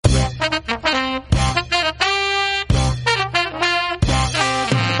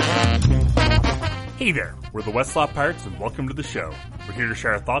We're the Westlaw Pirates, and welcome to the show. We're here to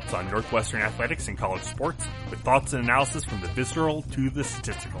share our thoughts on Northwestern athletics and college sports, with thoughts and analysis from the visceral to the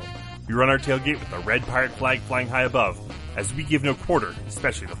statistical. We run our tailgate with the red pirate flag flying high above, as we give no quarter,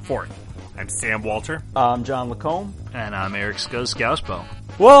 especially the fourth. I'm Sam Walter. I'm John Lacombe. And I'm Eric Skoskauspo.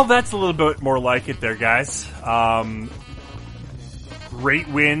 Well, that's a little bit more like it there, guys. Great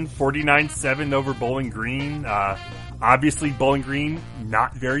win, 49-7 over Bowling Green. Obviously, Bowling Green,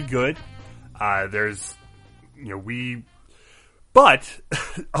 not very good. But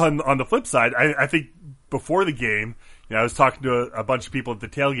on the flip side, I think before the game, I was talking to a bunch of people at the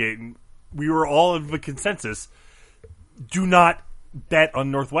tailgate, and we were all of a consensus: do not bet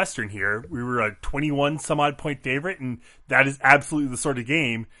on Northwestern here. We were a 21 some odd point favorite, and that is absolutely the sort of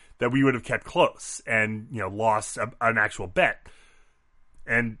game that we would have kept close and lost an actual bet.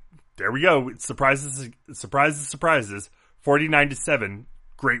 And there we go. Surprises, 49-7,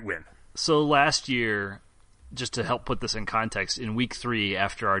 great win. So last year, just to help put this in context, in week 3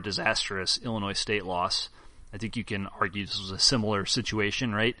 after our disastrous Illinois State loss, I think you can argue this was a similar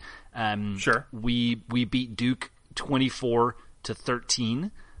situation, right? Sure. We beat Duke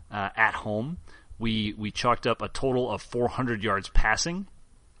 24-13 at home. We chalked up a total of 400 yards passing.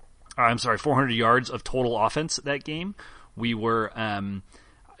 400 yards of total offense that game. We were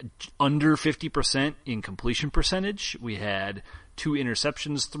under 50% in completion percentage. We had 2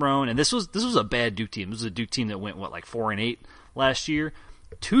 interceptions thrown, and this was a bad Duke team. This was a Duke team that went 4-8 last year.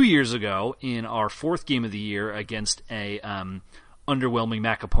 2 years ago, in our 4th game of the year against a underwhelming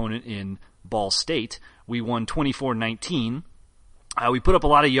MAC opponent in Ball State, we won 24-19. We put up a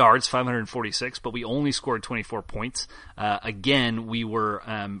lot of yards, 546, but we only scored 24 points. Again, we were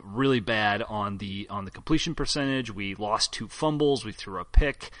really bad on the completion percentage. We lost 2 fumbles. We threw a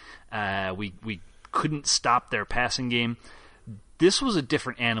pick. We couldn't stop their passing game. This was a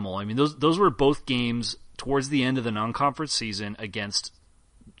different animal. I mean, those were both games towards the end of the non-conference season against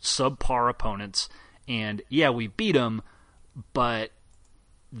subpar opponents. And yeah, we beat them, but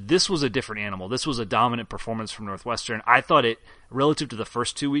this was a different animal. This was a dominant performance from Northwestern. I thought it, relative to the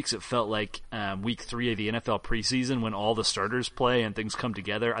first 2 weeks, it felt like week 3 of the NFL preseason when all the starters play and things come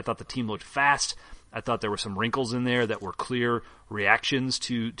together. I thought the team looked fast. I thought there were some wrinkles in there that were clear reactions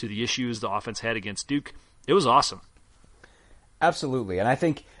to the issues the offense had against Duke. It was awesome. Absolutely. And I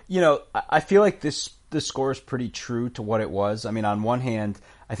think, I feel like this score is pretty true to what it was. I mean, on one hand,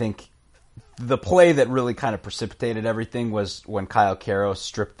 I think the play that really kind of precipitated everything was when Kyle Caro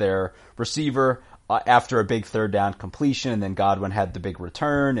stripped their receiver after a big 3rd down completion, and then Godwin had the big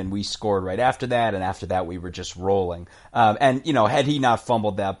return, and we scored right after that, and after that we were just rolling. And had he not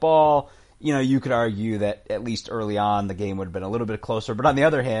fumbled that ball, you could argue that at least early on the game would have been a little bit closer. But on the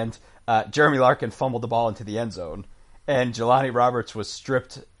other hand, Jeremy Larkin fumbled the ball into the end zone, and Jelani Roberts was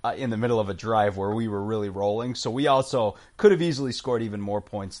stripped in the middle of a drive where we were really rolling. So we also could have easily scored even more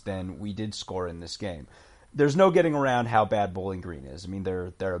points than we did score in this game. There's no getting around how bad Bowling Green is. I mean,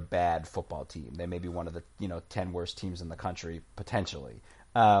 they're a bad football team. They may be one of the 10 worst teams in the country, potentially.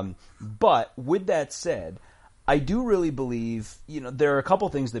 But with that said, I do really believe, there are a couple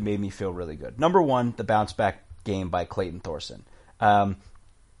things that made me feel really good. Number one, the bounce back game by Clayton Thorson.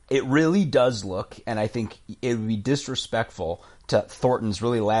 It really does look, and I think it would be disrespectful to Thornton's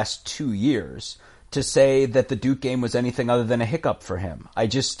really last 2 years to say that the Duke game was anything other than a hiccup for him.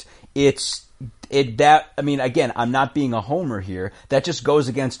 Again, I'm not being a homer here. That just goes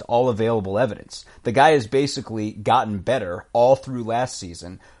against all available evidence. The guy has basically gotten better all through last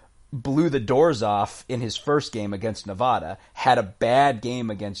season, blew the doors off in his first game against Nevada, had a bad game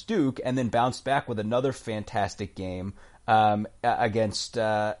against Duke, and then bounced back with another fantastic game against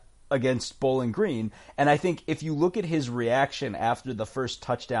Bowling Green. And I think if you look at his reaction after the first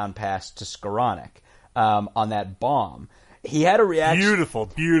touchdown pass to Skoranek on that bomb, he had a reaction. Beautiful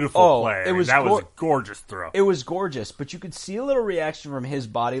play. That was a gorgeous throw. It was gorgeous, but you could see a little reaction from his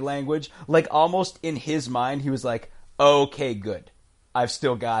body language. Like almost in his mind, he was like, okay, good. I've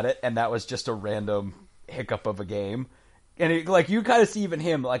still got it. And that was just a random hiccup of a game. And you kind of see even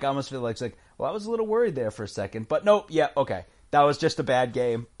him, I almost feel like, well, I was a little worried there for a second. But nope, yeah, okay. That was just a bad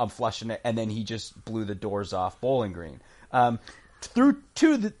game. I'm flushing it. And then he just blew the doors off Bowling Green. Through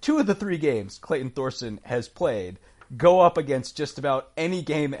two of the 3 games Clayton Thorson has played, go up against just about any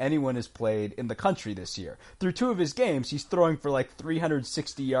game anyone has played in the country this year. Through 2 of his games, he's throwing for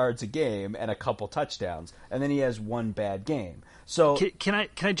 360 yards a game and a couple touchdowns. And then he has 1 bad game. So Can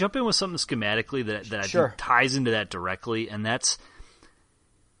I jump in with something schematically that sure. I think ties into that directly? And that's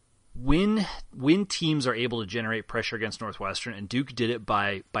when teams are able to generate pressure against Northwestern, and Duke did it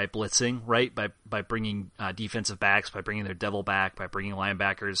by blitzing, right? By bringing defensive backs, by bringing their devil back, by bringing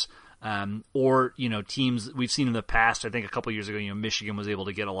linebackers. Or, teams we've seen in the past, I think a couple years ago, Michigan was able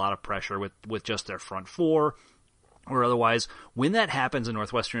to get a lot of pressure with just their front four. Or otherwise, when that happens and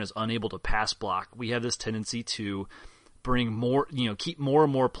Northwestern is unable to pass block, we have this tendency to bring more, keep more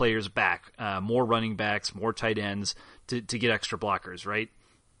and more players back, more running backs, more tight ends to get extra blockers, right?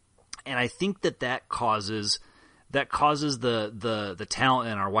 And I think that causes the talent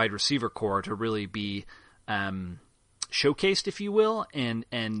in our wide receiver core to really be showcased, if you will, and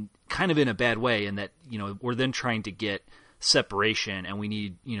kind of in a bad way, in that we're then trying to get separation, and we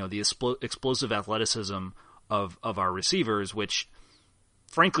need the explosive athleticism of our receivers, which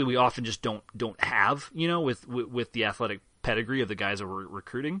frankly we often just don't have, with the athletic pedigree of the guys that we're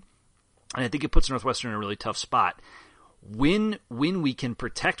recruiting. And I think it puts Northwestern in a really tough spot. When we can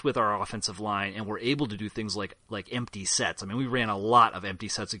protect with our offensive line and we're able to do things like empty sets. I mean, we ran a lot of empty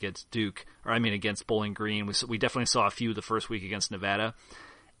sets against against Bowling Green. We definitely saw a few the first week against Nevada.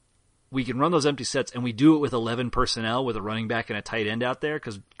 We can run those empty sets, and we do it with 11 personnel with a running back and a tight end out there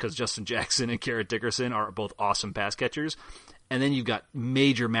because Justin Jackson and Garrett Dickerson are both awesome pass catchers. And then you've got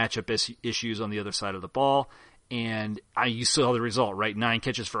major matchup issues on the other side of the ball. And you saw the result, right? 9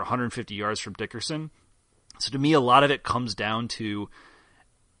 catches for 150 yards from Dickerson. So to me, a lot of it comes down to,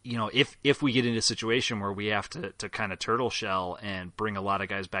 if we get into a situation where we have to kind of turtle shell and bring a lot of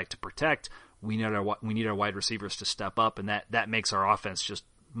guys back to protect, we need our wide receivers to step up, and that makes our offense just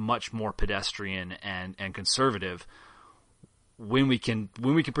much more pedestrian and conservative. When we can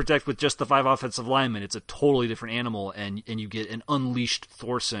protect with just the 5 offensive linemen, it's a totally different animal, and you get an unleashed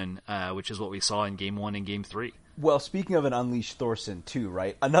Thorson, which is what we saw in Game 1 and Game 3. Well, speaking of an unleashed Thorson too,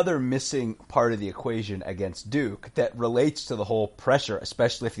 right? Another missing part of the equation against Duke that relates to the whole pressure,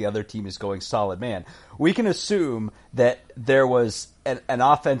 especially if the other team is going solid man. We can assume that there was an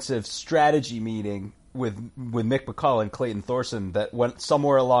offensive strategy meeting with Mick McCall and Clayton Thorson that went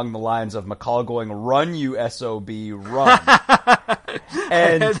somewhere along the lines of McCall going, "Run, you SOB, run."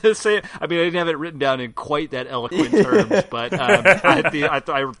 And I had to say, I didn't have it written down in quite that eloquent terms, but I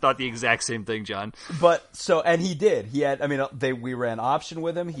thought the exact same thing, John. And he did. He had, we ran option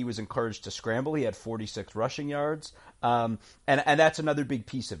with him. He was encouraged to scramble. He had 46 rushing yards. And that's another big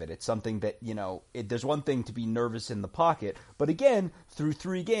piece of it. It's something that, there's one thing to be nervous in the pocket, but again, through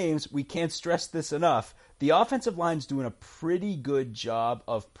 3 games, we can't stress this enough. The offensive line's doing a pretty good job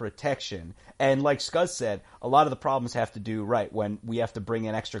of protection. And like Scuzz said, a lot of the problems have to do, when we have to bring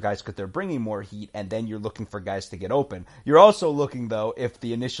in extra guys because they're bringing more heat, and then you're looking for guys to get open. You're also looking, though, if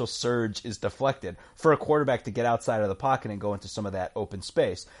the initial surge is deflected, for a quarterback to get outside of the pocket and go into some of that open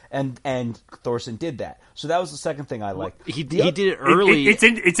space. And Thorson did that. So that was the second thing I liked. He did it early.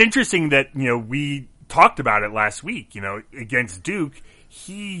 It's interesting that, we talked about it last week, against Duke.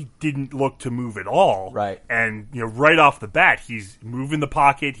 He didn't look to move at all. Right. And, right off the bat, he's moving the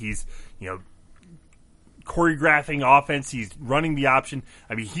pocket. He's, choreographing offense. He's running the option.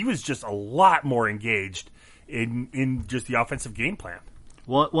 He was just a lot more engaged in just the offensive game plan.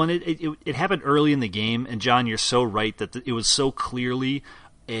 Well, it happened early in the game, and John, you're so right that it was so clearly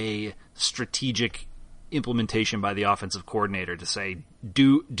a strategic implementation by the offensive coordinator to say,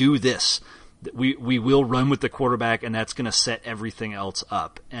 do this. We will run with the quarterback, and that's going to set everything else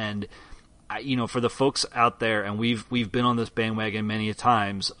up. And for the folks out there, and we've been on this bandwagon many a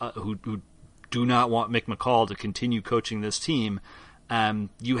times, who do not want Mick McCall to continue coaching this team.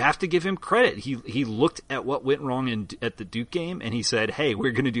 You have to give him credit. He looked at what went wrong at the Duke game, and he said, "Hey,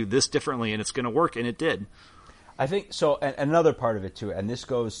 we're going to do this differently, and it's going to work," and it did. I think so. And another part of it too, and this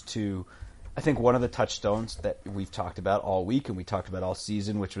goes to, I think, one of the touchstones that we've talked about all week and we talked about all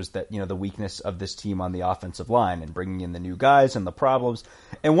season, which was that, the weakness of this team on the offensive line and bringing in the new guys and the problems.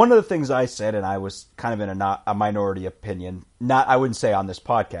 And one of the things I said, and I was kind of in a minority opinion, I wouldn't say on this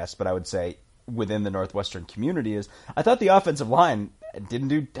podcast, but I would say within the Northwestern community, is I thought the offensive line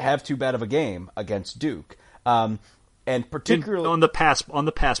didn't have too bad of a game against Duke. And particularly on the pass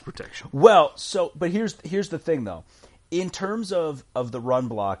protection. Well, but here's the thing though. In terms of the run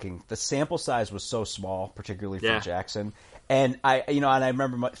blocking, the sample size was so small, particularly for Jackson. And I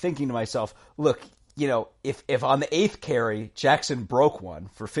remember thinking to myself, look, if on the 8th carry Jackson broke one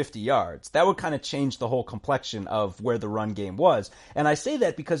for 50 yards, that would kind of change the whole complexion of where the run game was. And I say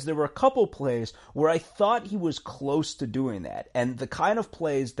that because there were a couple plays where I thought he was close to doing that. And the kind of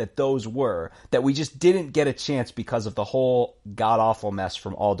plays that those were, that we just didn't get a chance because of the whole god-awful mess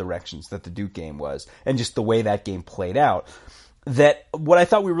from all directions that the Duke game was, and just the way that game played out. That what I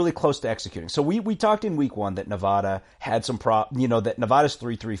thought we were really close to executing. So we talked in week 1 that Nevada had some that Nevada's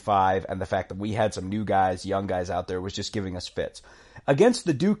 3-3-5, and the fact that we had some new guys, young guys out there was just giving us fits. Against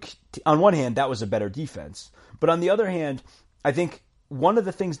the Duke, on one hand, that was a better defense. But on the other hand, I think one of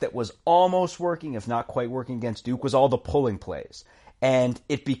the things that was almost working, if not quite working against Duke, was all the pulling plays. And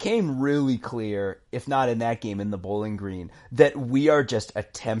it became really clear, if not in that game, in the Bowling Green, that we are just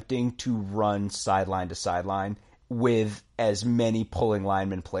attempting to run sideline to sideline with as many pulling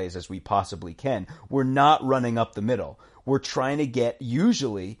lineman plays as we possibly can. We're not running up the middle. We're trying to get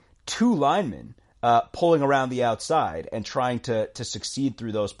usually two linemen pulling around the outside and trying to succeed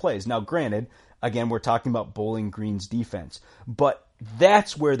through those plays. Now, granted, again, we're talking about Bowling Green's defense, but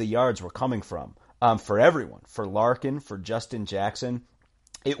that's where the yards were coming from. For everyone, for Larkin, for Justin Jackson.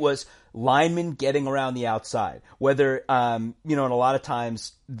 It was linemen getting around the outside. Whether, and a lot of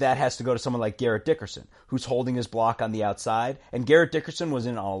times that has to go to someone like Garrett Dickerson, who's holding his block on the outside. And Garrett Dickerson was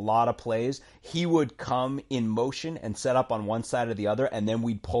in a lot of plays. He would come in motion and set up on one side or the other, and then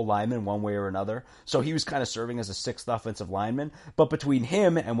we'd pull linemen one way or another. So he was kind of serving as a sixth offensive lineman. But between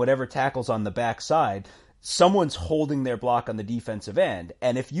him and whatever tackles on the backside, someone's holding their block on the defensive end.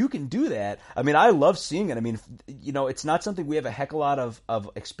 And if you can do that, I mean, I love seeing it. I mean, it's not something we have a heck of a lot of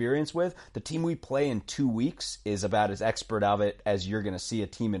experience with. The team we play in 2 weeks is about as expert of it as you're going to see a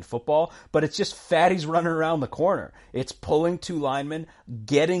team in football. But it's just fatties running around the corner. It's pulling two linemen,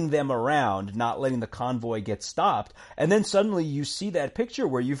 getting them around, not letting the convoy get stopped. And then suddenly you see that picture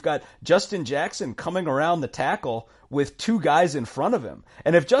where you've got Justin Jackson coming around the tackle with two guys in front of him.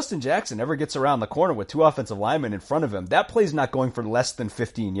 And if Justin Jackson ever gets around the corner with two offensive linemen in front of him, that play's not going for less than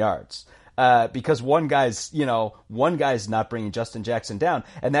 15 yards. Because one guy's not bringing Justin Jackson down.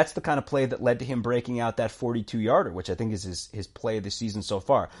 And that's the kind of play that led to him breaking out that 42-yarder, which I think is his play of the season so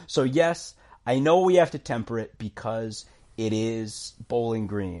far. So yes, I know we have to temper it because it is Bowling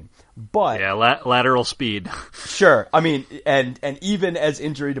Green. But yeah, lateral speed. Sure. I mean, and even as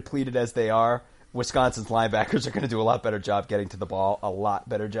injury depleted as they are, Wisconsin's linebackers are going to do a lot better job getting to the ball,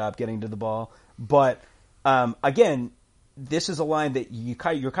 But, again, this is a line that you're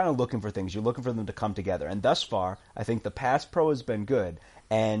kind of looking for things. You're looking for them to come together. And thus far, I think the pass pro has been good.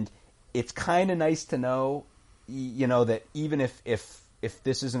 And it's kind of nice to know, that even if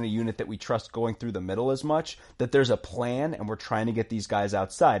this isn't a unit that we trust going through the middle as much, that there's a plan and we're trying to get these guys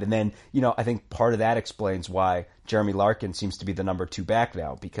outside. And then, I think part of that explains why Jeremy Larkin seems to be the number 2 back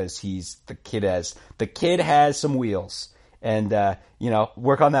now, because the kid has some wheels and,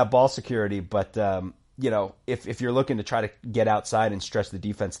 work on that ball security. But, if you're looking to try to get outside and stretch the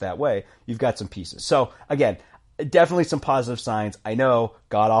defense that way, you've got some pieces. So again, definitely some positive signs. I know,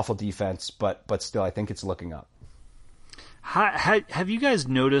 god-awful defense, but still, I think it's looking up. Have you guys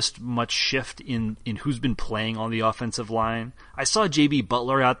noticed much shift in who's been playing on the offensive line? I saw J.B.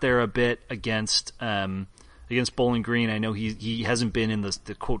 Butler out there a bit against Bowling Green. I know he hasn't been in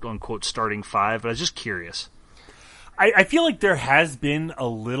the quote-unquote starting 5, but I was just curious. I feel like there has been a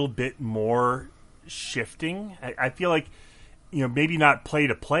little bit more shifting. I feel like, maybe not play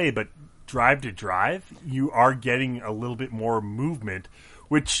to play, but drive to drive, you are getting a little bit more movement,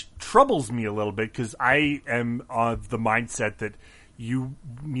 which troubles me a little bit because I am of the mindset that you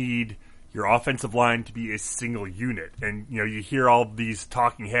need your offensive line to be a single unit. And, you hear all of these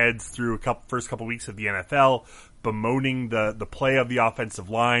talking heads through first couple weeks of the NFL bemoaning the play of the offensive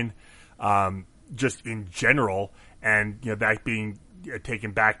line just in general. And, that being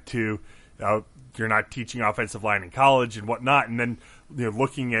taken back to you're not teaching offensive line in college and whatnot. And then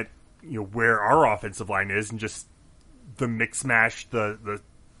looking at where our offensive line is and just the mix mash, the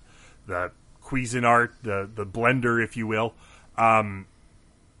Cuisinart, the blender, if you will, and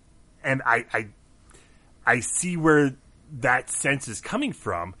I see where that sense is coming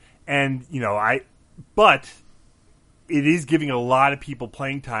from, and but it is giving a lot of people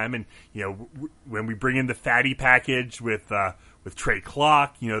playing time, and when we bring in the fatty package with Trey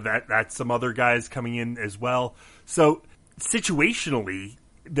Clark, that's some other guys coming in as well. So situationally,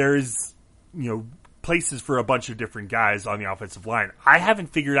 there's places for a bunch of different guys on the offensive line. I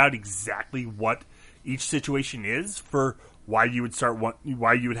haven't figured out exactly what each situation is for why you would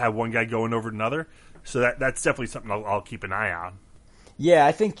have one guy going over another. So that's definitely something I'll keep an eye on. Yeah,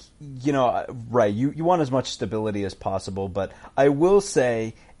 I think, right, you want as much stability as possible, but I will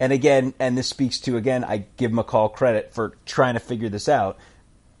say, and again, and this speaks to, again, I give McCall credit for trying to figure this out.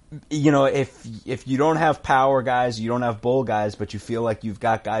 If you don't have power guys, you don't have bull guys, but you feel like you've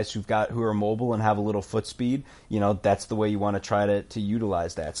got guys who are mobile and have a little foot speed, that's the way you want to try to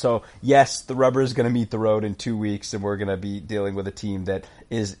utilize that. So yes, the rubber is going to meet the road in 2 weeks, and we're going to be dealing with a team that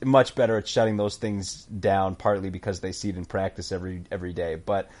is much better at shutting those things down, partly because they see it in practice every day.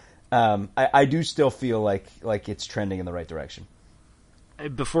 But I do still feel like it's trending in the right direction.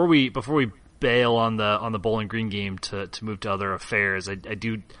 Before we bail on the Bowling Green game to move to other affairs,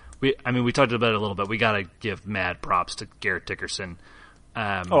 we talked about it a little bit. We got to give mad props to Garrett Dickerson.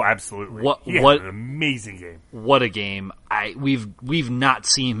 Absolutely. He had an amazing game. What a game! We've not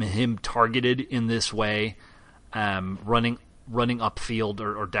seen him targeted in this way, running upfield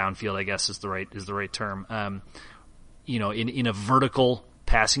or downfield, I guess is the right term. In a vertical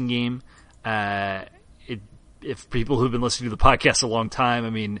passing game. If people who've been listening to the podcast a long time,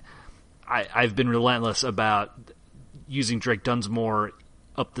 I mean, I've been relentless about using Drake Dunsmore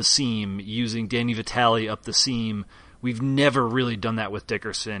up the seam, using Danny Vitale up the seam. We've never really done that with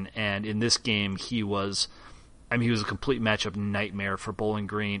Dickerson, and in this game he was a complete matchup nightmare for Bowling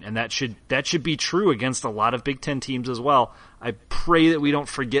Green, and that should be true against a lot of Big Ten teams as well. I pray that we don't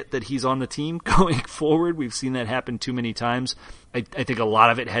forget that he's on the team going forward. We've seen that happen too many times. I think a lot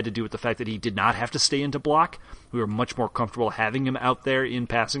of it had to do with the fact that he did not have to stay into block. We were much more comfortable having him out there in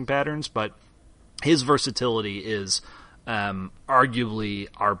passing patterns, but his versatility is arguably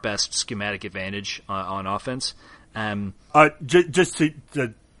our best schematic advantage on offense. Just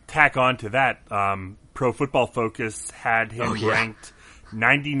to tack on to that, Pro Football Focus had him ranked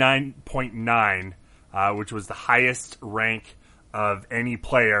 99.9, which was the highest rank of any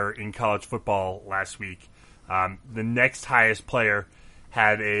player in college football last week. The next highest player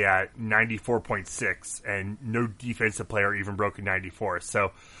had a 94.6, and no defensive player even broke a 94.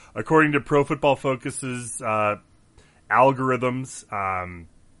 So, according to Pro Football Focus's algorithms,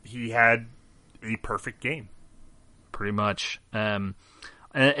 he had a perfect game. Pretty much. And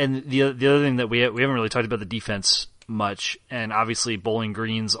the other thing that we haven't really talked about the defense much, and obviously Bowling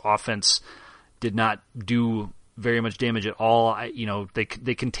Green's offense did not do very much damage at all.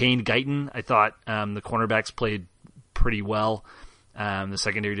 They contained Guyton. I thought the cornerbacks played pretty well. The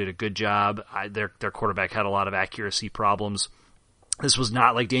secondary did a good job. Their quarterback had a lot of accuracy problems. This was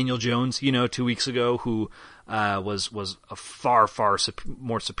not like Daniel Jones, 2 weeks ago, who was a far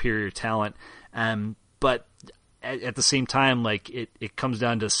more superior talent. But at the same time, like it comes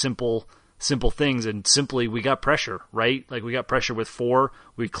down to simple things, and simply we got pressure, right? Like we got pressure with 4,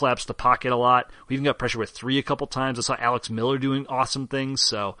 we collapsed the pocket a lot. We even got pressure with 3 a couple times. I saw Alex Miller doing awesome things.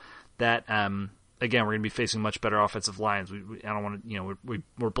 So that again, we're going to be facing much better offensive lines. I don't want to,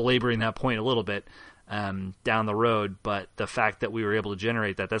 we're belaboring that point a little bit down the road, but the fact that we were able to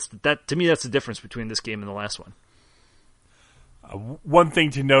generate that to me, that's the difference between this game and the last one. One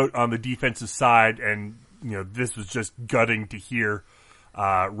thing to note on the defensive side, and this was just gutting to hear,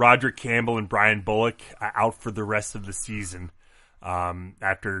 Roderick Campbell and Brian Bullock out for the rest of the season.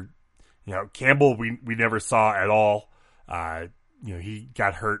 After Campbell, we never saw at all. He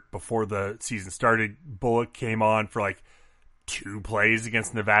got hurt before the season started. Bullock came on for like 2 plays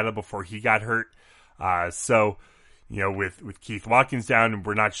against Nevada before he got hurt. So with Keith Watkins down, and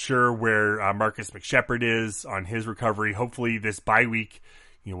we're not sure where Marcus McShepard is on his recovery. Hopefully this bye week,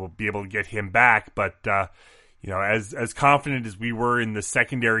 we'll be able to get him back. But as confident as we were in the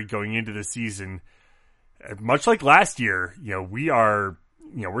secondary going into the season, much like last year,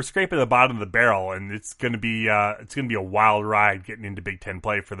 we're scraping the bottom of the barrel, and it's going to be a wild ride getting into Big Ten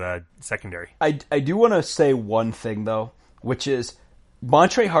play for the secondary. I do want to say one thing though, which is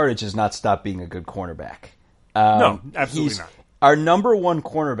Montre Hardage has not stopped being a good cornerback. No, absolutely not. Our number 1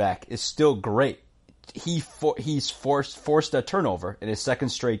 cornerback is still great. He's forced a turnover in his second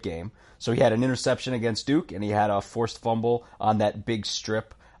straight game. So he had an interception against Duke, and he had a forced fumble on that big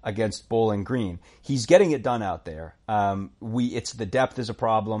strip against Bowling Green. He's getting it done out there. It's the depth is a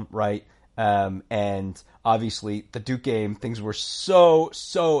problem, right? And obviously the Duke game, things were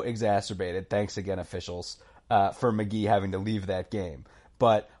so exacerbated. Thanks again, officials, for McGee having to leave that game.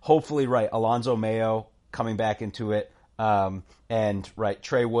 But hopefully, right, Alonzo Mayo coming back into it. And right,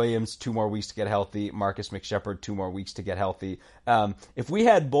 Trey Williams, 2 more weeks to get healthy. Marcus McShepard, 2 more weeks to get healthy. If we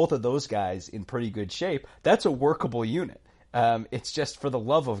had both of those guys in pretty good shape, that's a workable unit. It's just, for the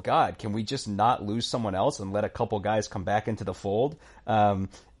love of God, can we just not lose someone else and let a couple guys come back into the fold?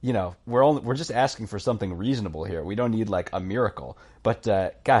 We're just asking for something reasonable here. We don't need like a miracle. But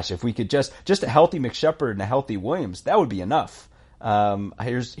gosh, if we could just a healthy McShepard and a healthy Williams, that would be enough.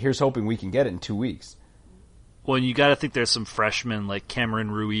 Here's hoping we can get it in 2 weeks. Well, you got to think there's some freshmen like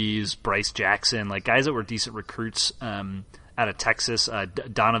Cameron Ruiz, Bryce Jackson, like guys that were decent recruits out of Texas,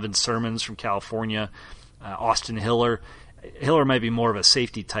 Donovan Sermons from California, Austin Hiller. Hiller might be more of a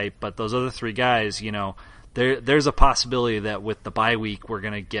safety type, but those other 3 guys, there's a possibility that with the bye week we're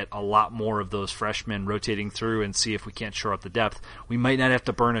going to get a lot more of those freshmen rotating through and see if we can't shore up the depth. We might not have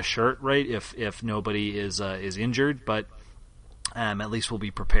to burn a shirt, right, if nobody is injured, but at least we'll be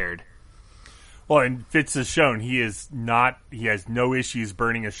prepared. Well, and Fitz has shown he has no issues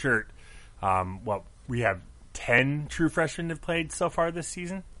burning a shirt. We have 10 true freshmen have played so far this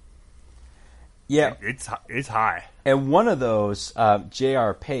season. Yeah, it's high. And one of those,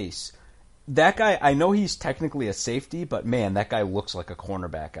 J.R. Pace, that guy, I know he's technically a safety, but man, that guy looks like a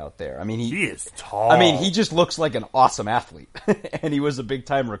cornerback out there. I mean, he is tall. I mean, he just looks like an awesome athlete, and he was a big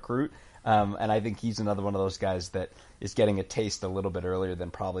time recruit. And I think he's another one of those guys that is getting a taste a little bit earlier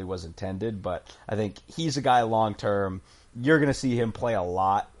than probably was intended. But I think he's a guy long term. You're going to see him play a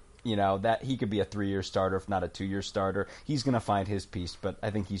lot. You know, that he could be a 3-year starter, if not a 2-year starter. He's going to find his piece, but I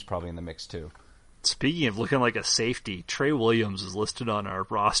think he's probably in the mix too. Speaking of looking like a safety, Trey Williams is listed on our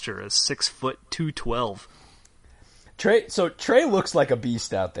roster as 6'2", 212. Trey looks like a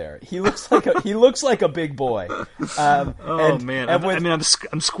beast out there. He looks like a big boy. Man!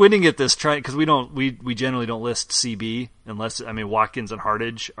 I'm squinting at this trying because we generally don't list CB unless Watkins and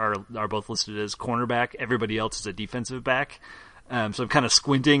Hardage are both listed as cornerback. Everybody else is a defensive back. So I'm kind of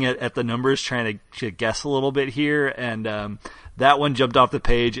squinting at the numbers, trying to guess a little bit here, and that one jumped off the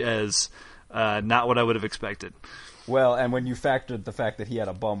page as not what I would have expected. Well, and when you factored the fact that he had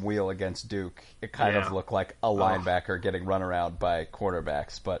a bum wheel against Duke, it kind of looked like a linebacker getting run around by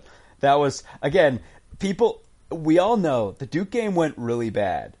quarterbacks. But that was, again, we all know the Duke game went really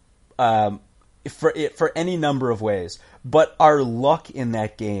bad for any number of ways. But our luck in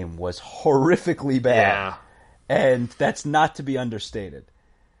that game was horrifically bad. Yeah. And that's not to be understated.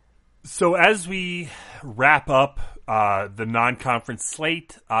 So as we wrap up the non-conference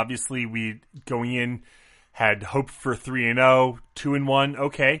slate, obviously we going in had hoped for 3-0, 2-1.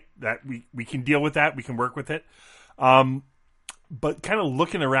 Okay, that we can deal with that. We can work with it. But kind of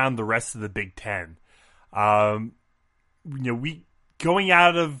looking around the rest of the Big Ten, we going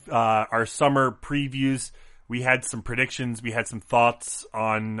out of our summer previews, we had some predictions. We had some thoughts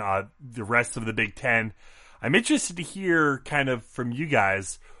on the rest of the Big Ten. I'm interested to hear kind of from you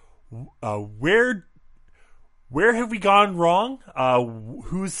guys where have we gone wrong?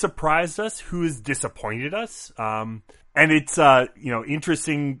 Who's surprised us? Who has disappointed us? And it's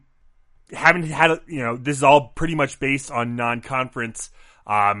interesting. Haven't had this is all pretty much based on non-conference.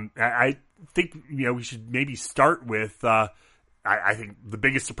 I think we should maybe start with. I think the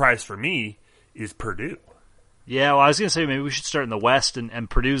biggest surprise for me is Purdue. Yeah, well, I was going to say maybe we should start in the West, and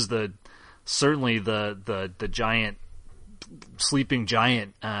Purdue's certainly the giant, sleeping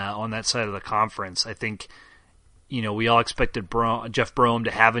giant on that side of the conference. I think. We all expected Jeff Brougham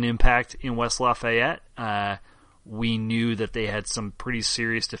to have an impact in West Lafayette. We knew that they had some pretty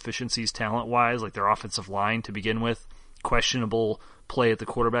serious deficiencies talent-wise, like their offensive line to begin with, questionable play at the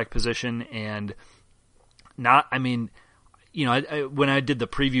quarterback position, and when I did the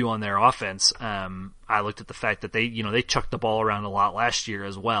preview on their offense, I looked at the fact that they chucked the ball around a lot last year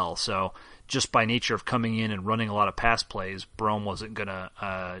as well. So just by nature of coming in and running a lot of pass plays, Brougham wasn't going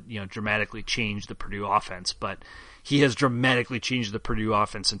to dramatically change the Purdue offense, but he has dramatically changed the Purdue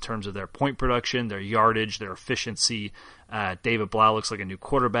offense in terms of their point production, their yardage, their efficiency. David Blau looks like a new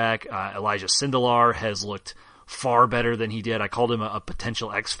quarterback. Elijah Sindelar has looked far better than he did. I called him a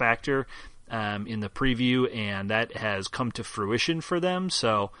potential X factor in the preview, and that has come to fruition for them.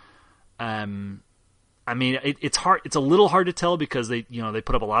 So, it's hard. It's a little hard to tell because they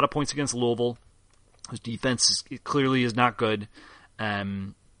put up a lot of points against Louisville, whose defense clearly is not good.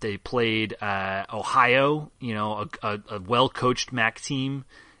 They played Ohio, a well-coached MAC team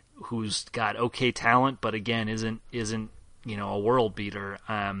who's got okay talent, but again isn't a world beater.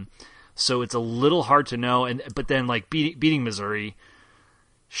 So it's a little hard to know. But then beating Missouri,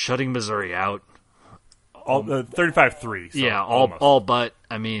 shutting Missouri out. 35-3. So yeah, all but.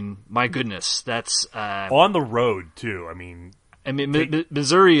 My goodness, that's on the road too.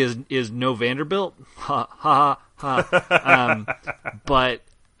 Missouri is no Vanderbilt, ha ha ha. But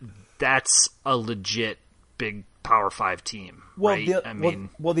that's a legit big Power 5 team, right?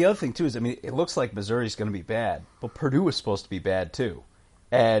 The other thing too is, it looks like Missouri's going to be bad, but Purdue is supposed to be bad too.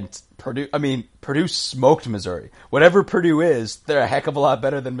 And Purdue smoked Missouri. Whatever Purdue is, they're a heck of a lot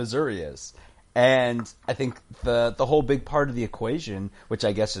better than Missouri is. And I think the whole big part of the equation, which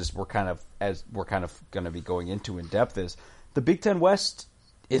I guess is we're kind of going to be going into in depth, is the Big Ten West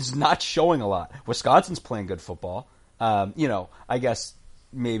is not showing a lot. Wisconsin's playing good football. I guess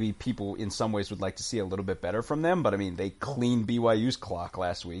maybe people in some ways would like to see a little bit better from them, but they cleaned BYU's clock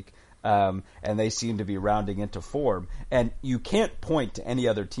last week. And they seem to be rounding into form. And you can't point to any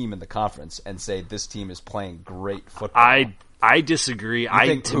other team in the conference and say this team is playing great football. I disagree.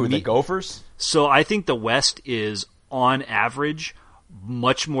 The Gophers? So I think the West is, on average,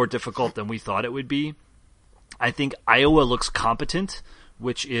 much more difficult than we thought it would be. I think Iowa looks competent,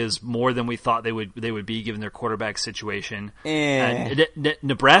 which is more than we thought they would be given their quarterback situation.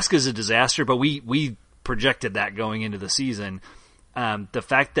 Nebraska's a disaster, but we projected that going into the season. The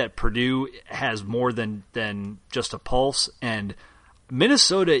fact that Purdue has more than just a pulse, and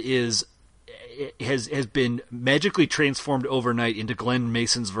Minnesota has been magically transformed overnight into Glenn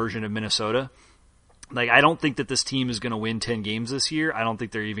Mason's version of Minnesota. Like, I don't think that this team is going to win 10 games this year. I don't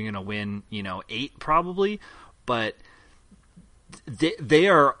think they're even going to win, 8 probably, but they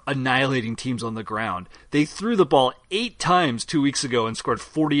are annihilating teams on the ground. They threw the ball 8 times 2 weeks ago and scored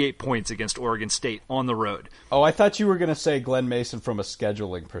 48 points against Oregon State on the road. Oh, I thought you were going to say Glenn Mason from a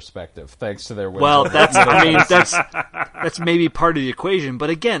scheduling perspective, thanks to their win. Well, that's maybe part of the equation. But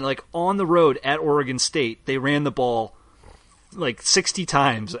again, like on the road at Oregon State, they ran the ball like 60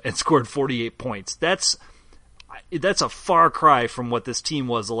 times and scored 48 points. That's a far cry from what this team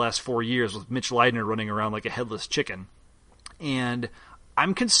was the last 4 years with Mitch Leidner running around like a headless chicken. And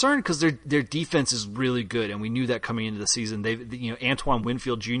I'm concerned because their defense is really good, and we knew that coming into the season. Antoine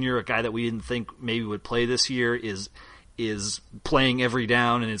Winfield Jr., a guy that we didn't think maybe would play this year, is playing every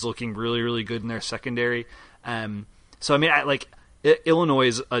down and is looking really, really good in their secondary. So I mean, Illinois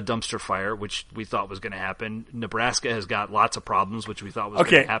is a dumpster fire, which we thought was going to happen. Nebraska has got lots of problems, which we thought was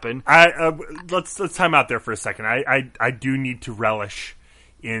going to happen. Let's time out there for a second. I do need to relish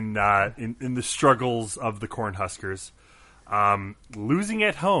in the struggles of the Cornhuskers. Losing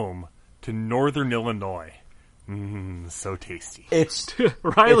at home to Northern Illinois. So tasty. It's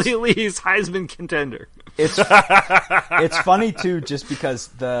Riley Lee's Heisman contender. It's funny too, just because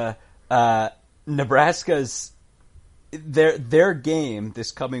the Nebraska's their game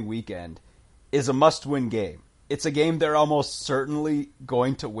this coming weekend is a must-win game. It's a game they're almost certainly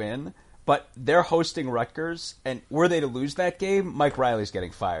going to win, but they're hosting Rutgers, and were they to lose that game, Mike Riley's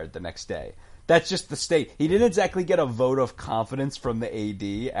getting fired the next day. That's just the state. He didn't exactly get a vote of confidence from the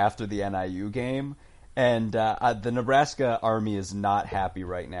AD after the NIU game, and the Nebraska Army is not happy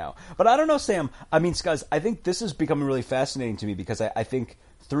right now. But I don't know, Sam. I mean, Scuzz, I think this is becoming really fascinating to me because I think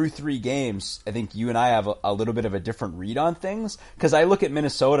through 3 games, I think you and I have a little bit of a different read on things. Because I look at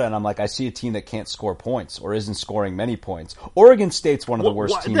Minnesota and I'm like, I see a team that can't score points or isn't scoring many points. Oregon State's one of the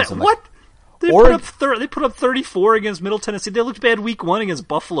worst teams in the What? They put up 34 against Middle Tennessee. They looked bad week 1 against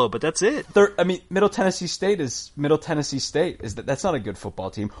Buffalo, but that's it. Middle Tennessee State is Middle Tennessee State. That's not a good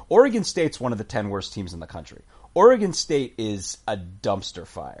football team. Oregon State's one of the 10 worst teams in the country. Oregon State is a dumpster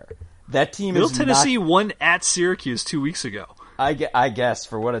fire. That team Middle Tennessee won at Syracuse 2 weeks ago. I guess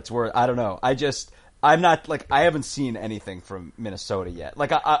for what it's worth. I don't know. I'm not I haven't seen anything from Minnesota yet.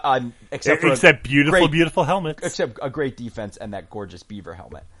 I'm except beautiful helmets. Except a great defense and that gorgeous Beaver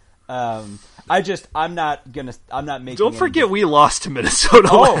helmet. I'm not making. Don't forget we lost to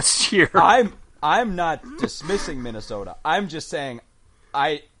Minnesota last year. I'm not dismissing Minnesota. I'm just saying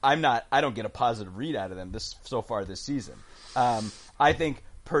I don't get a positive read out of them so far this season. I think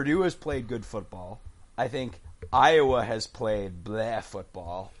Purdue has played good football. I think Iowa has played bleh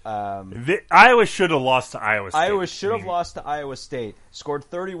football. Iowa should have lost to Iowa State. Iowa should have lost to Iowa State, scored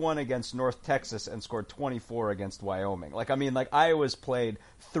 31 against North Texas, and scored 24 against Wyoming. Iowa's played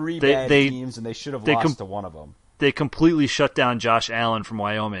 3 bad teams, and they should have lost to one of them. They completely shut down Josh Allen from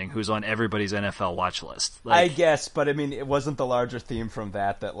Wyoming, who's on everybody's NFL watch list. I guess, but I mean, it wasn't the larger theme from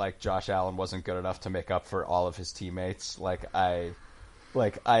that Josh Allen wasn't good enough to make up for all of his teammates.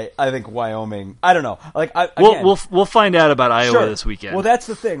 I think Wyoming. I don't know. We'll find out about Iowa this weekend. Well, that's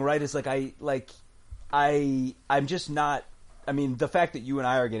the thing, right? Is I'm just not. I mean, the fact that you and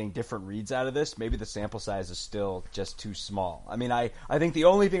I are getting different reads out of this, maybe the sample size is still just too small. I mean, I think the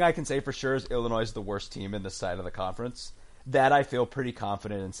only thing I can say for sure is Illinois is the worst team in this side of the conference. That I feel pretty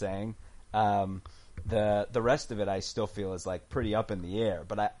confident in saying. The rest of it I still feel is pretty up in the air.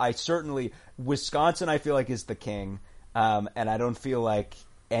 But I certainly Wisconsin I feel is the king. And I don't feel like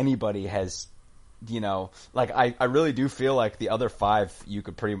anybody has, I really do feel like the other 5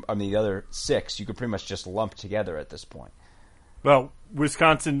 the other 6 you could pretty much just lump together at this point. Well,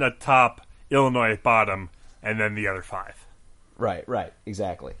 Wisconsin at top, Illinois at bottom, and then the other 5. Right,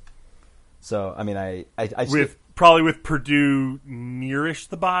 exactly. So, I mean, I probably with Purdue nearish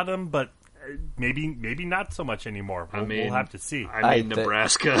the bottom, but maybe not so much anymore. We'll have to see.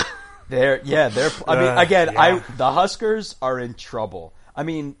 Nebraska. The Huskers are in trouble. I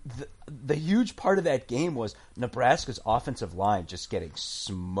mean, the huge part of that game was Nebraska's offensive line just getting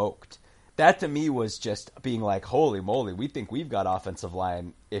smoked. That to me was just being holy moly, we think we've got offensive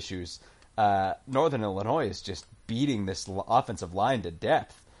line issues. Northern Illinois is just beating this offensive line to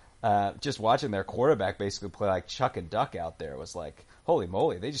depth. Just watching their quarterback basically play like Chuck and Duck out there was holy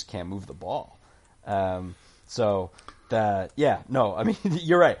moly, they just can't move the ball. I mean,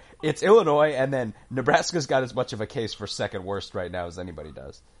 you're right. It's Illinois, and then Nebraska's got as much of a case for second worst right now as anybody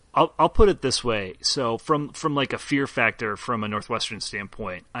does. I'll put it this way. So from like a fear factor from a Northwestern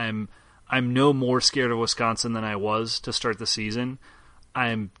standpoint, I'm no more scared of Wisconsin than I was to start the season.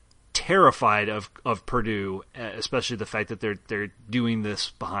 I'm terrified of Purdue, especially the fact that they're doing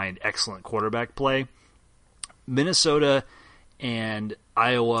this behind excellent quarterback play. Minnesota and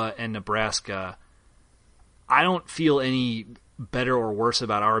Iowa and Nebraska, I don't feel any better or worse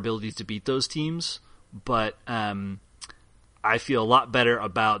about our ability to beat those teams, but I feel a lot better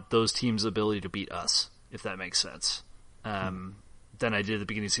about those teams' ability to beat us, if that makes sense, than I did at the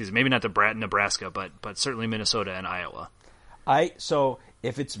beginning of the season. Maybe not Nebraska, but certainly Minnesota and Iowa. So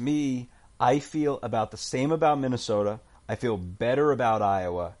if it's me, I feel about the same about Minnesota. I feel better about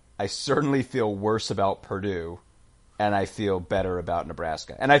Iowa. I certainly feel worse about Purdue, and I feel better about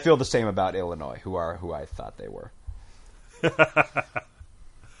Nebraska. And I feel the same about Illinois, who I thought they were.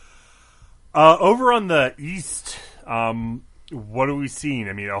 Over on the East, what are we seeing?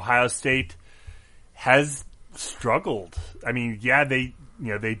 I mean, Ohio State has struggled. I mean, yeah, they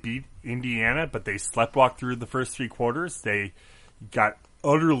beat Indiana, but they sleptwalked through the first three quarters. They got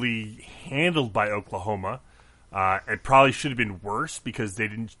utterly handled by Oklahoma. It probably should have been worse because they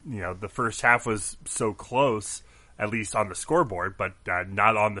didn't. The first half was so close, at least on the scoreboard, but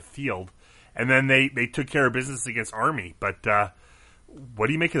not on the field. And then they took care of business against Army. But what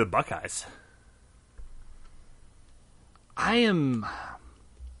do you make of the Buckeyes? I'll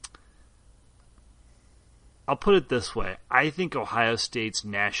put it this way. I think Ohio State's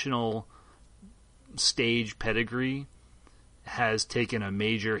national stage pedigree has taken a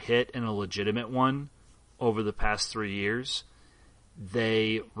major hit and a legitimate one over the past 3 years.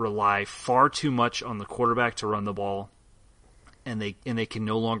 They rely far too much on the quarterback to run the ball, and they can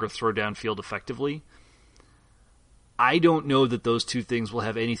no longer throw downfield effectively. I don't know that those two things will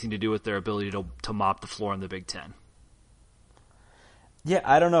have anything to do with their ability to mop the floor in the Big Ten. Yeah,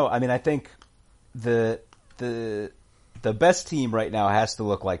 I don't know. I mean, I think the best team right now has to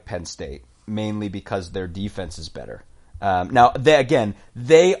look like Penn State, mainly because their defense is better. Now,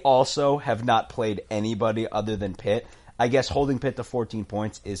 they also have not played anybody other than Pitt. I guess holding Pitt to 14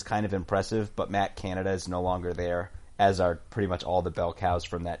 points is kind of impressive, but Matt Canada is no longer there, as are pretty much all the bell cows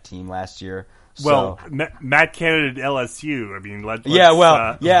from that team last year. Well, Matt Canada at LSU. I mean,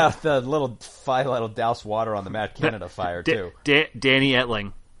 the little 5 douse water on the Matt Canada fire too. Danny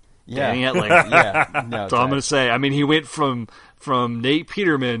Etling. Yeah. Danny Etling. Yeah, no, that's all I'm going to say. I mean, he went from Nate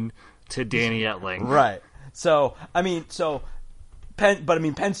Peterman to Danny Etling. Right.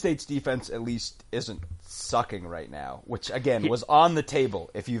 Penn State's defense at least isn't sucking right now, which again was on the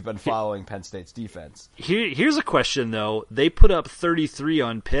table if you've been following Penn State's defense. Here's a question though. They put up 33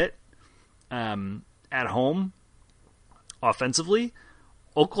 on Pitt at home offensively.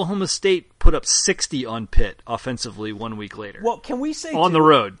 Oklahoma State put up 60 on Pitt offensively 1 week later. Well, can we say on the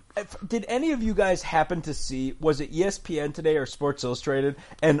road? Did any of you guys happen to see, was it ESPN today or Sports Illustrated,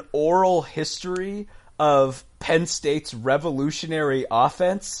 an oral history of Penn State's revolutionary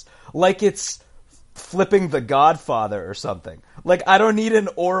offense? Like it's flipping The Godfather or something. Like, I don't need an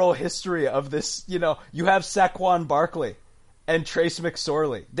oral history of this. You have Saquon Barkley and Trace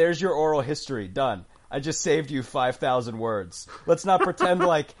McSorley. There's your oral history. Done. I just saved you 5,000 words. Let's not pretend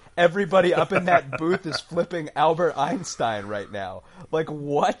like everybody up in that booth is flipping Albert Einstein right now. Like,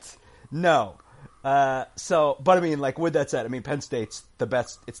 what? No. But I mean, like, with that said, I mean, Penn State's the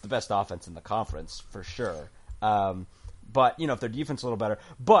best. It's the best offense in the conference for sure. But if their defense is a little better.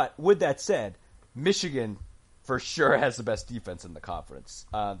 But with that said, Michigan for sure has the best defense in the conference.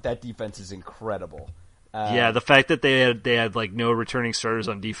 That defense is incredible. The fact that they had like no returning starters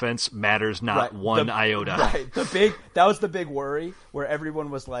on defense matters not one iota. Right. That was the big worry where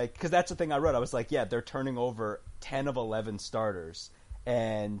everyone was like, because that's the thing I wrote. I was like, yeah, they're turning over 10 of 11 starters,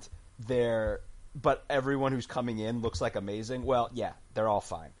 but everyone who's coming in looks like amazing. Well, yeah, they're all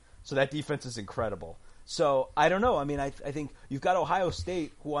fine. So that defense is incredible. So I don't know. I mean, I think you've got Ohio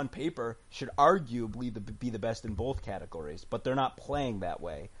State, who on paper should arguably be the best in both categories, but they're not playing that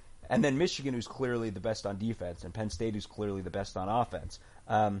way. And then Michigan, who's clearly the best on defense, and Penn State, who's clearly the best on offense.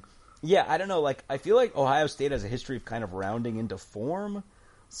 I don't know. Like, I feel like Ohio State has a history of kind of rounding into form.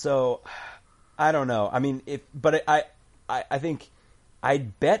 So I don't know. I mean, I think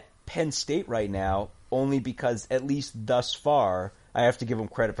I'd bet Penn State right now only because at least thus far I have to give them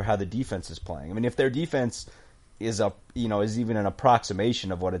credit for how the defense is playing. I mean, if their defense is even an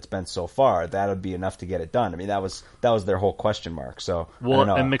approximation of what it's been so far, that would be enough to get it done. I mean, that was their whole question mark. So, I don't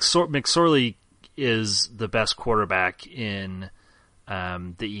know. And McSorley is the best quarterback in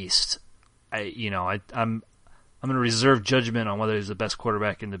the East. I'm I'm going to reserve judgment on whether he's the best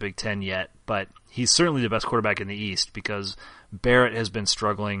quarterback in the Big Ten yet, but he's certainly the best quarterback in the East because Barrett has been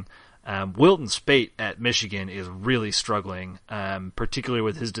struggling. Wilton Speight at Michigan is really struggling, particularly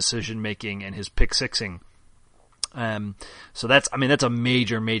with his decision making and his pick sixing. So that's a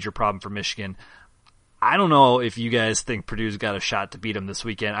major problem for Michigan. I don't know if you guys think Purdue's got a shot to beat them this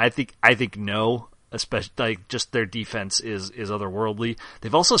weekend. I think no. Especially, like, just their defense is otherworldly.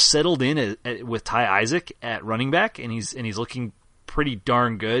 They've also settled in with Ty Isaac at running back, and he's looking pretty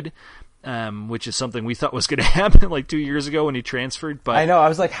darn good, which is something we thought was going to happen like 2 years ago when he transferred. But I know, I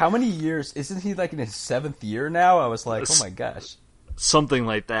was like, how many years? Isn't he like in his 7th year now? I was like, oh my gosh, something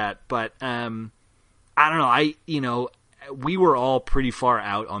like that. But I don't know. We were all pretty far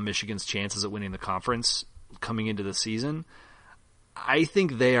out on Michigan's chances at winning the conference coming into the season. I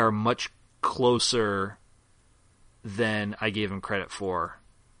think they are much closer than I gave them credit for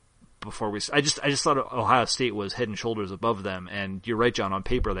before we. I just thought Ohio State was head and shoulders above them, and you're right, John. On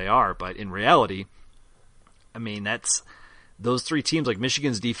paper they are, but in reality, I mean that's those three teams. Like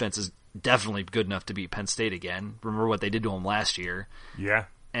Michigan's defense is definitely good enough to beat Penn State again. Remember what they did to them last year? Yeah,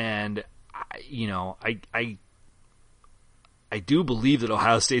 and I do believe that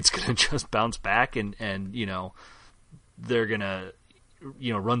Ohio State's going to just bounce back, and they're going to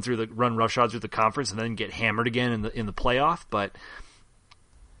run roughshod through the conference and then get hammered again in the playoff. But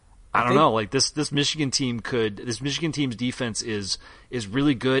I don't know. Like this Michigan team's defense is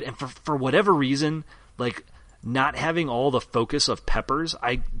really good, and for whatever reason, like not having all the focus of Peppers,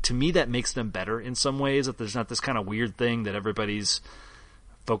 to me that makes them better in some ways. That there's not this kind of weird thing that everybody's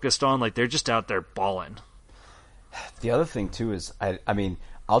focused on. Like they're just out there balling. The other thing too is I mean.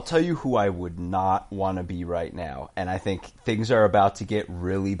 I'll tell you who I would not want to be right now, and I think things are about to get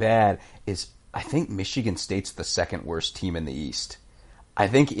really bad, I think Michigan State's the second worst team in the East. I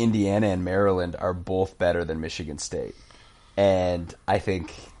think Indiana and Maryland are both better than Michigan State. And I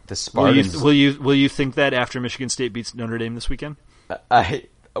think the Spartans... Will you think that after Michigan State beats Notre Dame this weekend?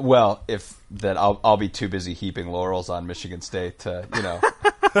 I'll be too busy heaping laurels on Michigan State to,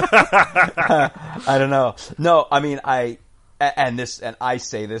 I don't know. No, I mean, I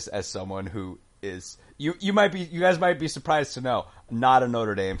say this as someone who is you guys might be surprised to know, not a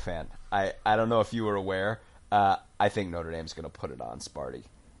Notre Dame fan. I don't know if you were aware. I think Notre Dame's going to put it on Sparty,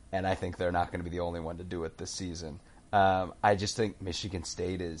 and I think they're not going to be the only one to do it this season. I just think Michigan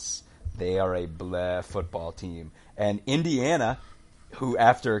State they are a bleh football team, and Indiana, who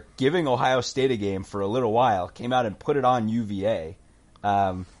after giving Ohio State a game for a little while, came out and put it on UVA.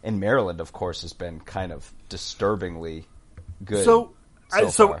 And Maryland, of course, has been kind of disturbingly good. I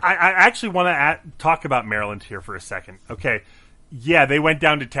actually want to talk about Maryland here for a second. Okay, yeah, they went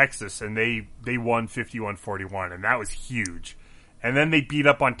down to Texas and they won 51-41, and that was huge. And then they beat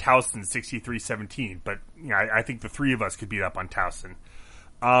up on Towson 63-17. But I think the three of us could beat up on Towson.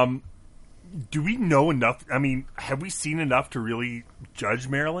 Do we know enough? I mean, have we seen enough to really judge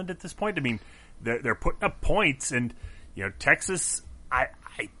Maryland at this point? I mean, they're putting up points, and Texas. I'm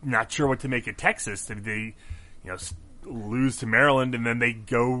not sure what to make of Texas. They lose to Maryland, and then they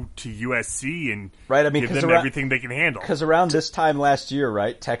go to USC and give them everything they can handle. Because around this time last year,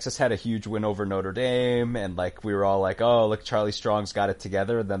 right, Texas had a huge win over Notre Dame, and we were all like, oh, look, Charlie Strong's got it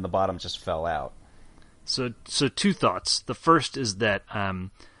together, and then the bottom just fell out. So two thoughts. The first is that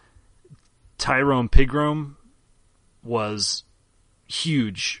Tyrone Pigrome was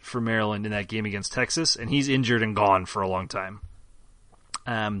huge for Maryland in that game against Texas, and he's injured and gone for a long time.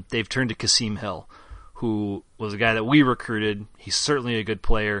 They've turned to Kasim Hill, who was a guy that we recruited. He's certainly a good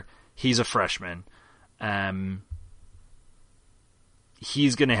player. He's a freshman.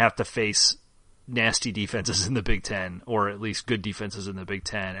 He's going to have to face nasty defenses in the Big Ten, or at least good defenses in the Big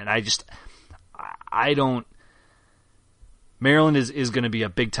Ten. And Maryland is going to be a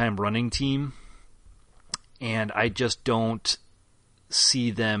big-time running team, and I just don't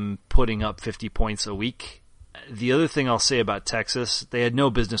see them putting up 50 points a week. The other thing I'll say about Texas, they had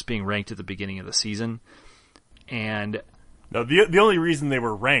no business being ranked at the beginning of the season. And no, the only reason they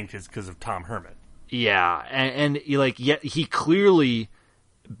were ranked is because of Tom Herman. Yeah, and yet he clearly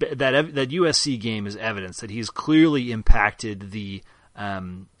that USC game is evidence that he's clearly impacted the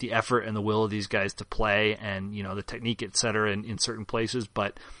effort and the will of these guys to play, and the technique, etc. in certain places.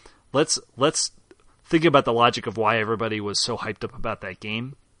 But let's think about the logic of why everybody was so hyped up about that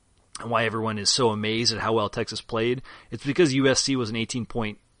game. And why everyone is so amazed at how well Texas played. It's because USC was an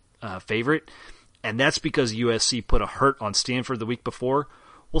 18-point favorite, and that's because USC put a hurt on Stanford the week before.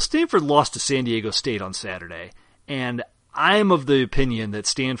 Well, Stanford lost to San Diego State on Saturday, and I'm of the opinion that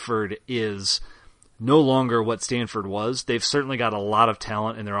Stanford is no longer what Stanford was. They've certainly got a lot of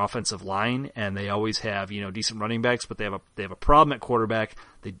talent in their offensive line, and they always have, decent running backs, but they have a problem at quarterback.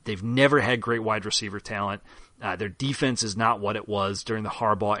 They've never had great wide receiver talent. Their defense is not what it was during the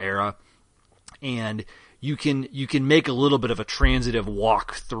Harbaugh era. And you can make a little bit of a transitive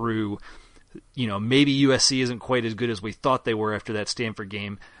walk through, maybe USC isn't quite as good as we thought they were after that Stanford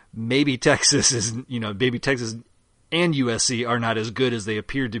game. Maybe Texas and USC are not as good as they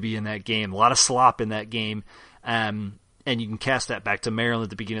appeared to be in that game. A lot of slop in that game. And you can cast that back to Maryland at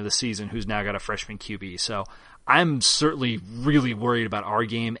the beginning of the season, who's now got a freshman QB. So I'm certainly really worried about our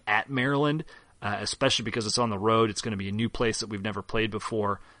game at Maryland, especially because it's on the road. It's going to be a new place that we've never played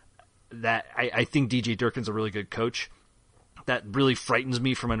before. That I think DJ Durkin's a really good coach. That really frightens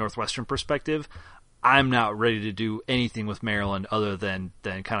me from a Northwestern perspective. I'm not ready to do anything with Maryland other than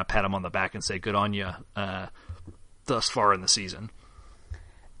kind of pat them on the back and say, good on you, thus far in the season.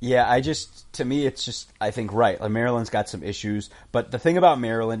 Yeah, to me, it's just, I think, right. Like, Maryland's got some issues, but the thing about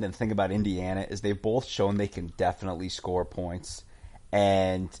Maryland and the thing about Indiana is they've both shown they can definitely score points.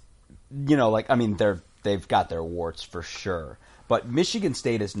 And, they've got their warts for sure. But Michigan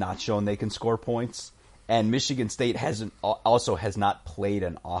State has not shown they can score points. And Michigan State has not played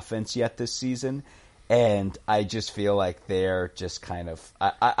an offense yet this season. And I just feel like they're just kind of,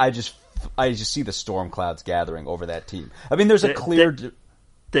 I just see the storm clouds gathering over that team. I mean, there's a clear...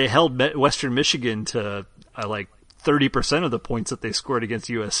 They held Western Michigan to like 30% of the points that they scored against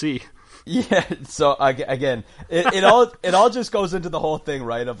USC. Yeah, so again, it all just goes into the whole thing,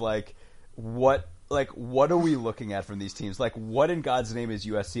 right? Of what are we looking at from these teams? Like, what in God's name is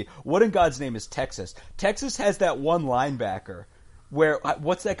USC? What in God's name is Texas? Texas has that one linebacker where,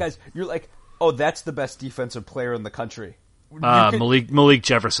 what's that guy's? You're like, oh, that's the best defensive player in the country. Malik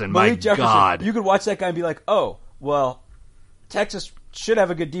Jefferson. My God. You could watch that guy and be like, oh, well, Texas should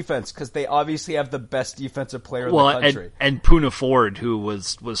have a good defense because they obviously have the best defensive player in the country. And Poona Ford, who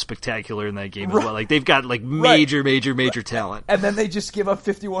was spectacular in that game as well. Like, they've got major talent. And then they just give up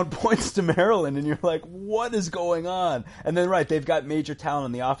 51 points to Maryland, and you're like, what is going on? And then they've got major talent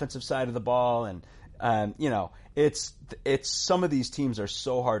on the offensive side of the ball, and it's some of these teams are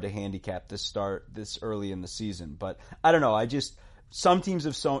so hard to handicap this early in the season. But I don't know. Some teams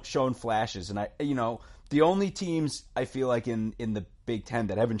have shown flashes, and the only teams I feel like in the Big Ten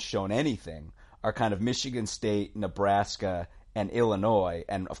that haven't shown anything are kind of Michigan State, Nebraska, and Illinois,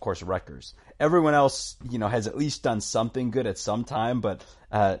 and of course Rutgers. Everyone else, has at least done something good at some time, but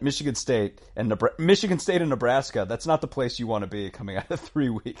Michigan State and Nebraska, that's not the place you want to be coming out of 3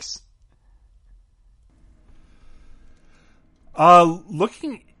 weeks.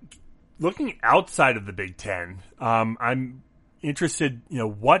 Looking outside of the Big Ten, I'm interested,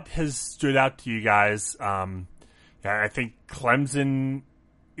 what has stood out to you guys? I think Clemson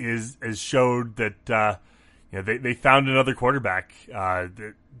has showed that they found another quarterback.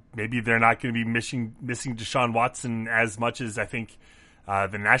 That maybe they're not going to be missing Deshaun Watson as much as I think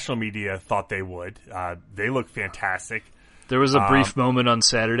the national media thought they would. They look fantastic. There was a brief moment on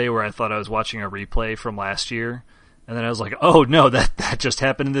Saturday where I thought I was watching a replay from last year. And then I was like, "Oh no, that just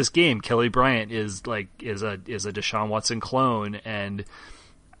happened in this game." Kelly Bryant is a Deshaun Watson clone, and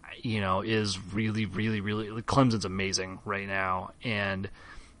is really, really, really. Clemson's amazing right now. And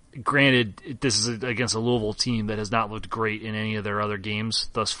granted, this is against a Louisville team that has not looked great in any of their other games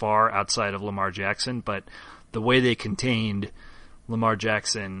thus far, outside of Lamar Jackson. But the way they contained Lamar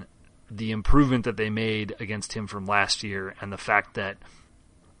Jackson, the improvement that they made against him from last year, and the fact that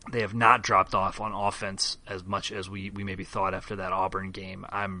they have not dropped off on offense as much as we maybe thought after that Auburn game.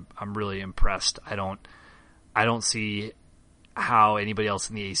 I'm really impressed. I don't see how anybody else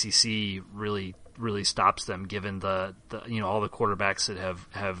in the ACC really stops them, given the all the quarterbacks that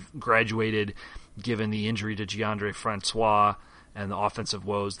have graduated, given the injury to Giandre Francois and the offensive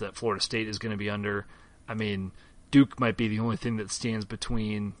woes that Florida State is going to be under. I mean, Duke might be the only thing that stands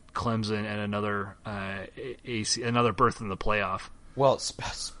between Clemson and another berth in the playoff. Well,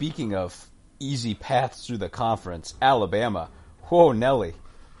 speaking of easy paths through the conference, Alabama. Whoa, Nelly.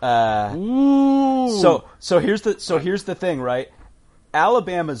 So here's the thing, right?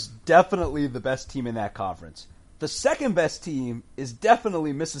 Alabama's definitely the best team in that conference. The second best team is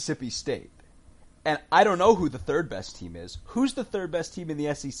definitely Mississippi State. And I don't know who the third best team is. Who's the third best team in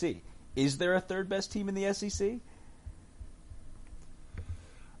the SEC? Is there a third best team in the SEC?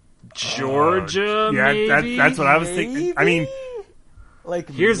 Georgia, yeah, maybe? That's what I was thinking. I mean,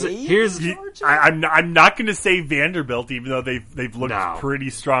 I'm not going to say Vanderbilt, even though they've looked pretty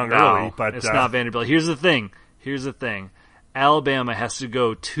strong early. But it's not Vanderbilt. Here's the thing. Alabama has to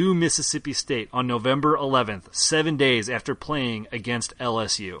go to Mississippi State on November 11th, 7 days after playing against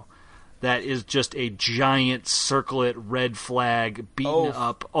LSU. that is just a giant circlet red flag beaten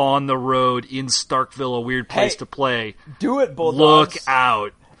up on the road in Starkville, a weird place to play. Do it, Bulldogs. Look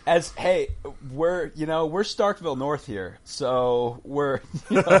out. We're Starkville North here, so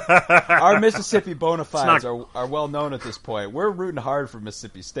our Mississippi bona fides are well known at this point. We're rooting hard for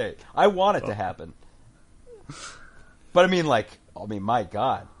Mississippi State. I want it to happen, but my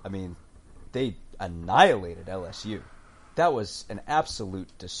God, they annihilated LSU. That was an absolute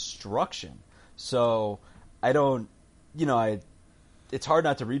destruction. So it's hard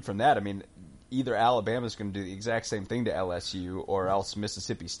not to read from that. Either Alabama's going to do the exact same thing to LSU, or else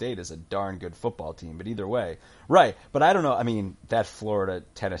Mississippi State is a darn good football team. But either way, right. But I don't know. That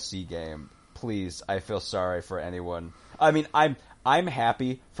Florida-Tennessee game, please, I feel sorry for anyone. I'm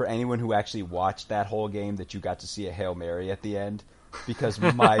happy for anyone who actually watched that whole game that you got to see a Hail Mary at the end, because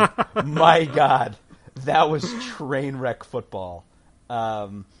my God, that was train wreck football.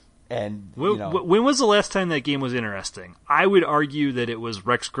 When was the last time that game was interesting? I would argue that it was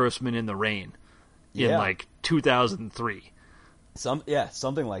Rex Grossman in the rain in 2003.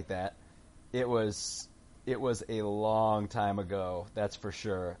 Something like that. It was a long time ago, that's for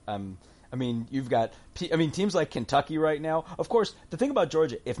sure. You've got teams like Kentucky right now. Of course, the thing about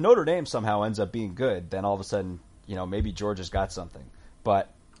Georgia, if Notre Dame somehow ends up being good, then all of a sudden, maybe Georgia's got something. But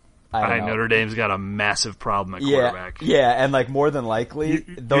I don't know. Notre Dame's got a massive problem at quarterback. Yeah, and more than likely,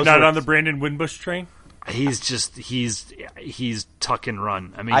 you're not on the Brandon Wimbush train. He's tuck and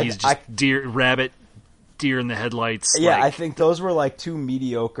run. He's just deer in the headlights. Yeah, I think those were two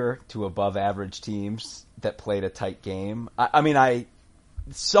mediocre to above average teams that played a tight game.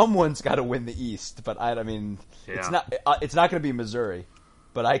 Someone's got to win the East, but it's not going to be Missouri.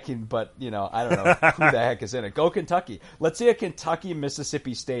 But I don't know who the heck is in it. Go Kentucky. Let's see a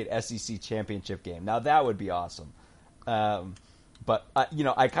Kentucky-Mississippi State SEC championship game. Now that would be awesome. But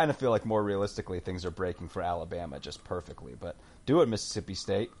I kind of feel like more realistically things are breaking for Alabama just perfectly. But do it, Mississippi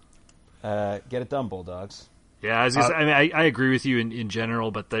State. Get it done, Bulldogs. Yeah, I agree with you in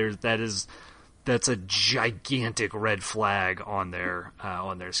general, but that's a gigantic red flag on their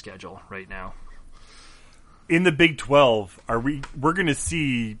schedule right now. In the Big 12, we're going to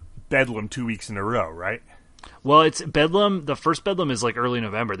see Bedlam 2 weeks in a row, right? Well, it's Bedlam. The first Bedlam is early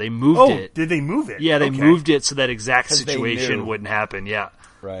November. They moved it. Did they move it? Yeah, they moved it so that exact situation wouldn't happen. Yeah.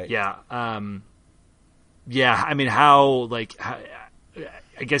 Right. Yeah. How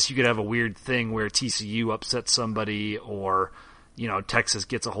I guess you could have a weird thing where TCU upsets somebody, or Texas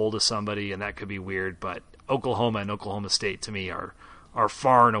gets a hold of somebody, and that could be weird. But Oklahoma and Oklahoma State to me are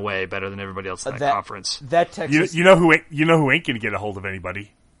far and away better than everybody else in that conference. That Texas, you know who ain't going to get a hold of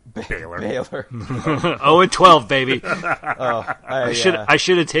anybody? Baylor. 0-12, baby. I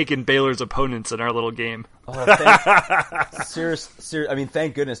should have taken Baylor's opponents in our little game.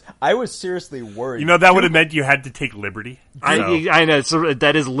 Thank goodness. I was seriously worried. That would have meant you had to take Liberty. I know. So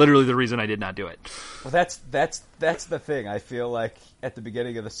that is literally the reason I did not do it. Well, that's the thing. I feel like at the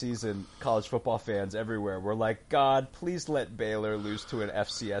beginning of the season, college football fans everywhere were like, God, please let Baylor lose to an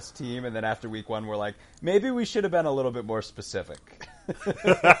FCS team. And then after week 1, we're like, maybe we should have been a little bit more specific.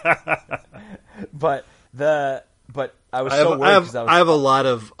 But I was so worried. I have a lot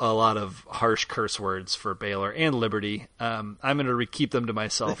of harsh curse words for Baylor and Liberty. I'm going to keep them to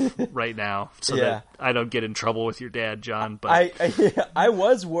myself right now so that I don't get in trouble with your dad, John. But I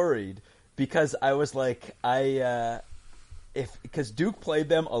was worried because I was like, because Duke played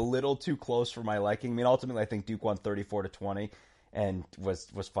them a little too close for my liking. Ultimately, I think Duke won 34-20 and was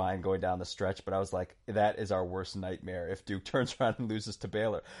fine going down the stretch. But I was like, that is our worst nightmare if Duke turns around and loses to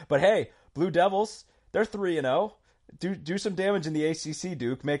Baylor. But hey, Blue Devils, they're 3-0. Do some damage in the ACC,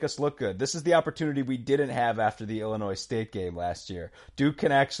 Duke. Make us look good. This is the opportunity we didn't have after the Illinois State game last year. Duke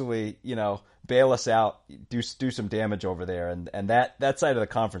can actually, bail us out, do some damage over there, and that side of the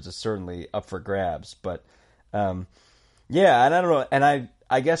conference is certainly up for grabs. But and I don't know, and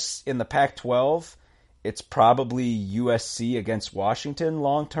I guess in the Pac-12, it's probably USC against Washington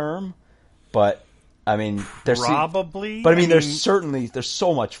long term, but. Probably. There's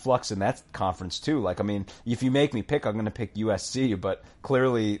so much flux in that conference too. If you make me pick, I'm going to pick USC, but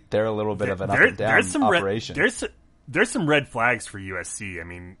clearly they're a little bit of an up and down operation. There's some red flags for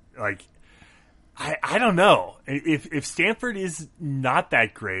USC. I don't know if Stanford is not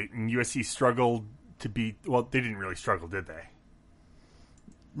that great and USC struggled to beat. Well, they didn't really struggle, did they?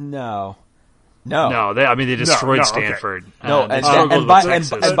 No. They destroyed Stanford. Okay. No, and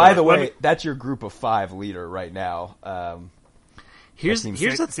by the way, that's your group of 5 leader right now. Here's the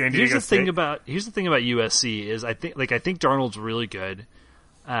thing about USC is I think Darnold's really good,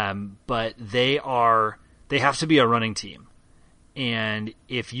 but they have to be a running team, And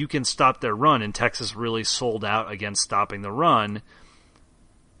if you can stop their run, and Texas really sold out against stopping the run,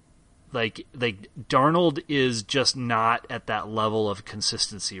 like Darnold is just not at that level of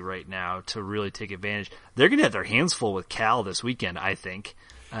consistency right now to really take advantage. They're going to have their hands full with Cal this weekend, I think.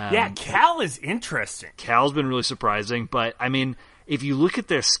 Cal is interesting. Cal's been really surprising, but I mean, if you look at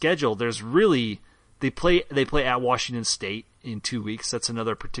their schedule, there's really they play at Washington State in 2 weeks. That's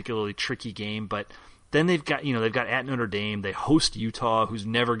another particularly tricky game, but then they've got at Notre Dame. They host Utah, who's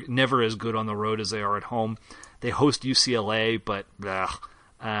never as good on the road as they are at home. They host UCLA, but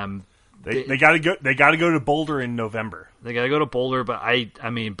they got to go. They got to go to Boulder in November. They got to go to Boulder, but I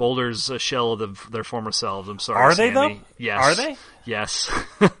mean, Boulder's a shell of their former selves. I'm sorry. Are they Sammy. though? Yes. Are they? Yes.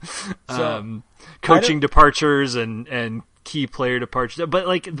 So, coaching departures and key player departures, but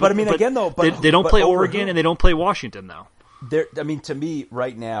they don't play Oregon and they don't play Washington though. I mean, to me,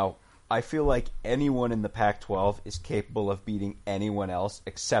 right now, I feel like anyone in the Pac-12 is capable of beating anyone else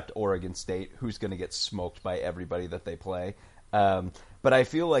except Oregon State, who's going to get smoked by everybody that they play. But I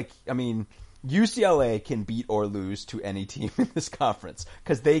feel like, I mean, UCLA can beat or lose to any team in this conference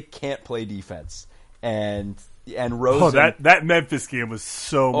because they can't play defense. And Rosen, that Memphis game was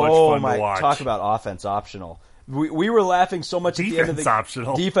so much fun to watch. Talk about offense optional. We were laughing so much at the end of the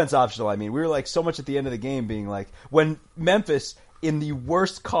optional. Defense optional. I mean, we were like so much at the end of the game being like, when Memphis, in the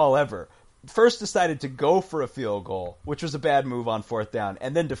worst call ever, first decided to go for a field goal, which was a bad move on fourth down,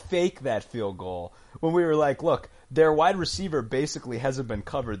 and then to fake that field goal when we were like, look, their wide receiver basically hasn't been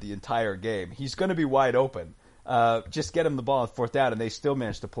covered the entire game. He's going to be wide open. Just get him the ball on fourth down, and they still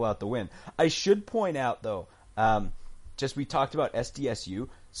managed to pull out the win. I should point out, though, just we talked about SDSU.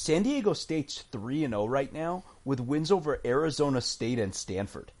 San Diego State's 3-0 right now with wins over Arizona State and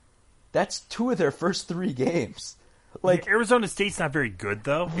Stanford. That's 2 of their first 3 games. Like Arizona State's not very good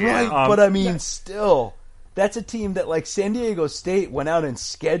though. Right, but I mean still. That's a team that like San Diego State went out and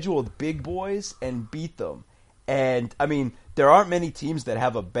scheduled big boys and beat them. And I mean, there aren't many teams that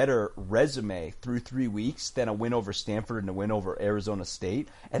have a better resume through 3 weeks than a win over Stanford and a win over Arizona State.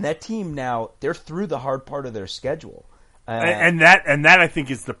 And that team now, they're through the hard part of their schedule. And that I think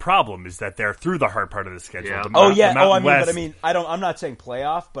is the problem, is that they're through the hard part of the schedule. Yeah. I'm not saying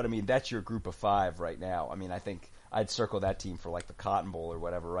playoff, but I mean that's your group of 5 right now. I mean, I think I'd circle that team for like the Cotton Bowl or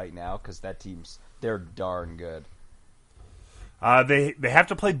whatever right now because they're darn good. They have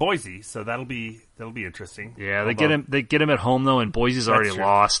to play Boise, so that'll be interesting. Yeah, they get him at home though, and Boise's already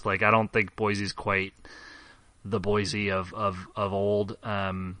lost. Like I don't think Boise's quite the Boise of old.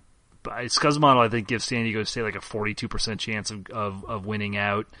 But Scuzmodel, I think, gives San Diego State like a 42% chance of winning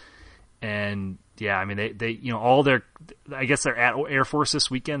out. And yeah, I mean they I guess they're at Air Force this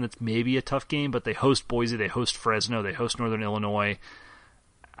weekend. That's maybe a tough game, but they host Boise, they host Fresno, they host Northern Illinois.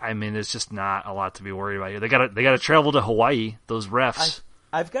 I mean, there's just not a lot to be worried about here. They gotta travel to Hawaii. Those refs.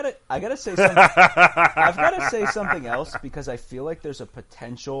 I gotta say something. I've gotta say something else because I feel like there's a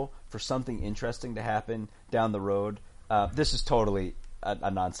potential for something interesting to happen down the road. This is totally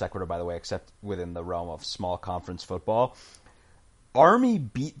a non sequitur, by the way, except within the realm of small conference football. Army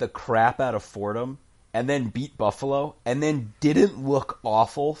beat the crap out of Fordham and then beat Buffalo and then didn't look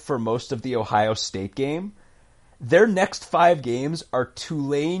awful for most of the Ohio State game. Their next 5 games are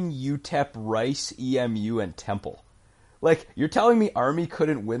Tulane, UTEP, Rice, EMU, and Temple. Like, you're telling me Army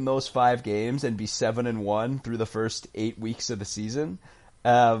couldn't win those 5 games and be 7-1 through the first 8 weeks of the season?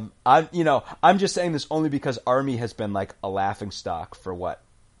 I'm just saying this only because Army has been like a laughingstock for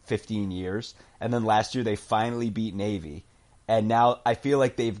 15 years, and then last year they finally beat Navy, and now I feel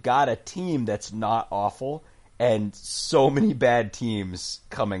like they've got a team that's not awful, and so many bad teams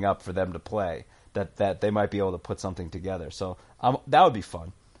coming up for them to play that they might be able to put something together. So that would be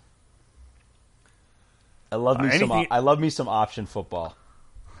fun. I love me some option football.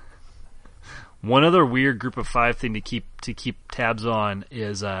 One other weird group of 5 thing to keep tabs on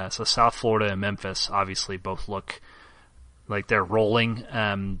is so South Florida and Memphis obviously both look like they're rolling.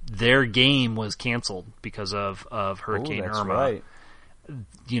 Their game was canceled because of Hurricane Irma. Right.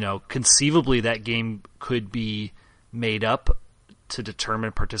 Conceivably that game could be made up to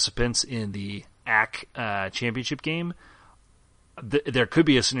determine participants in the AC championship game. There could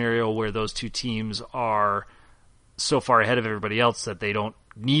be a scenario where those 2 teams are so far ahead of everybody else that they don't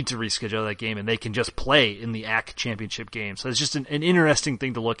need to reschedule that game and they can just play in the AC championship game. So it's just an interesting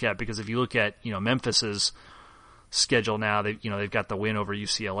thing to look at, because if you look at Memphis's schedule now, they've got the win over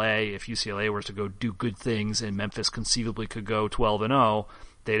UCLA. If UCLA were to go do good things and Memphis conceivably could go 12-0,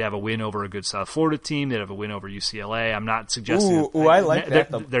 they'd have a win over a good South Florida team. They'd have a win over UCLA. I'm not suggesting I like that.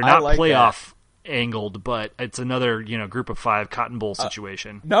 They're not playoff angled, but it's another group of 5 Cotton Bowl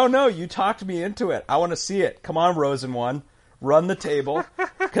situation. No, you talked me into it. I want to see it. Come on, Rosen one. run the table.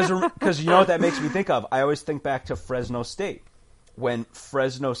 Because you know what that makes me think of? I always think back to Fresno State. When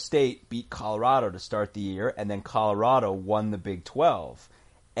Fresno State beat Colorado to start the year, and then Colorado won the Big 12.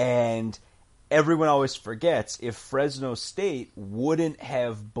 And everyone always forgets, if Fresno State wouldn't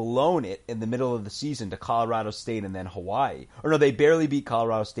have blown it in the middle of the season to Colorado State and then Hawaii, or no, they barely beat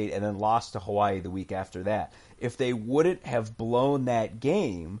Colorado State and then lost to Hawaii the week after that. If they wouldn't have blown that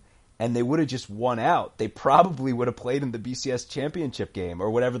game and they would have just won out, they probably would have played in the BCS championship game or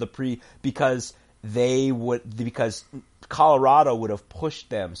whatever because Colorado would have pushed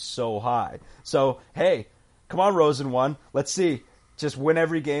them so high. So, hey, come on, Rosen one. Let's see. Just win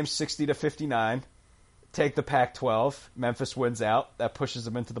every game 60-59. Take the Pac-12. Memphis wins out. That pushes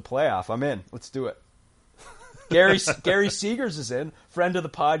them into the playoff. I'm in. Let's do it. Gary Seegers is in. Friend of the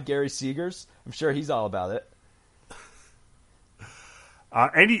pod, Gary Seegers. I'm sure he's all about it.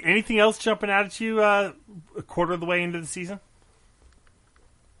 Anything else jumping out at you a quarter of the way into the season?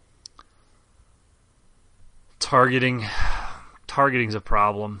 Targeting's a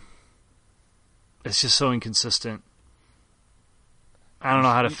problem. It's just so inconsistent. I don't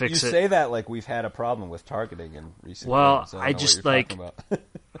know how to fix it. You say that like we've had a problem with targeting in recent games. I just like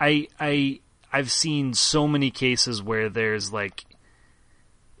I've seen so many cases where there's like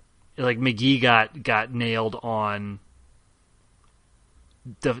McGee got nailed on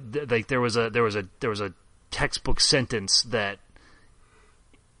like there was a textbook sentence that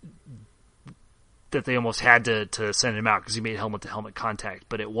they almost had to send him out because he made helmet-to-helmet contact,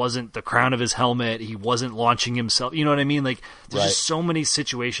 but it wasn't the crown of his helmet. He wasn't launching himself. You know what I mean? Like, there's just so many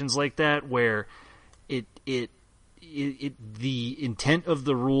situations like that where the intent of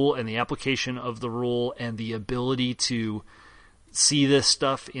the rule and the application of the rule and the ability to see this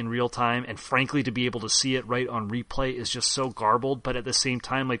stuff in real time and, frankly, to be able to see it right on replay is just so garbled. But at the same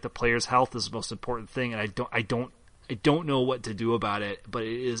time, like, the player's health is the most important thing, and I don't know what to do about it. But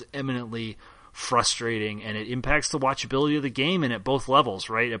it is eminently frustrating, and it impacts the watchability of the game, and at both levels,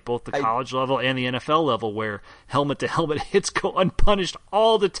 right? At both the college level and the NFL level, where helmet-to-helmet hits go unpunished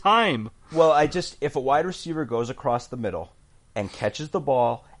all the time. Well, if a wide receiver goes across the middle and catches the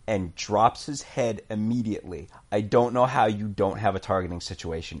ball and drops his head immediately, I don't know how you don't have a targeting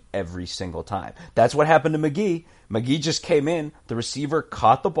situation every single time. That's what happened to McGee. McGee just came in, the receiver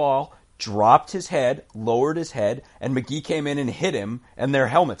caught the ball, dropped his head, lowered his head, and McGee came in and hit him, and their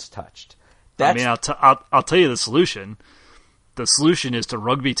helmets touched. I'll tell you the solution. The solution is to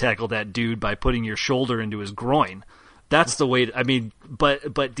rugby tackle that dude by putting your shoulder into his groin. That's the way.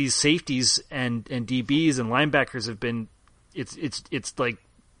 But these safeties and DBs and linebackers have been, it's like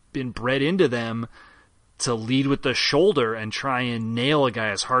been bred into them to lead with the shoulder and try and nail a guy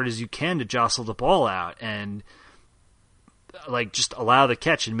as hard as you can to jostle the ball out and like just allow the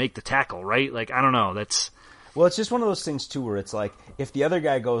catch and make the tackle. Right? Like, I don't know. Well, it's just one of those things, too, where it's like, if the other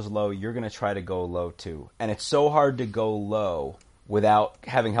guy goes low, you're going to try to go low, too. And it's so hard to go low without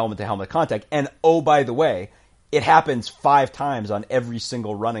having helmet-to-helmet contact. And, oh, by the way, it happens 5 times on every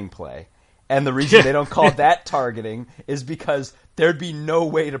single running play. And the reason they don't call that targeting is because there'd be no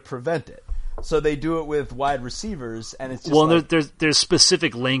way to prevent it. So they do it with wide receivers, and it's just there's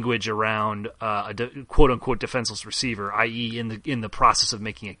specific language around a quote-unquote defenseless receiver, i.e. in the process of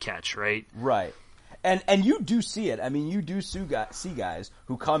making a catch, right? Right. And you do see it. I mean, you do see guys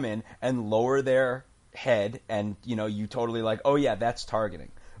who come in and lower their head, and you totally like, oh yeah, that's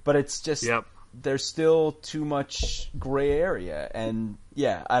targeting. But it's just there's still too much gray area, and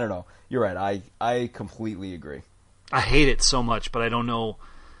yeah, I don't know. You're right. I completely agree. I hate it so much, but I don't know.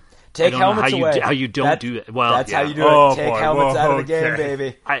 Take helmets away. How you don't do it? Well, that's how you do it. Take helmets out of the game,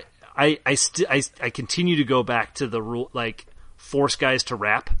 baby. I continue to go back to the rule, like force guys to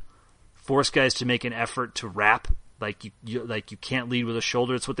wrap. Force guys to make an effort to wrap, like you can't lead with a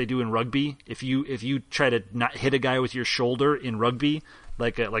shoulder. It's what they do in rugby. If you try to not hit a guy with your shoulder in rugby,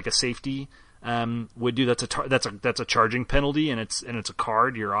 like a safety would do, that's a charging penalty, and it's a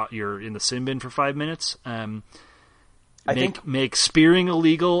card. You're in the sin bin for 5 minutes. Make spearing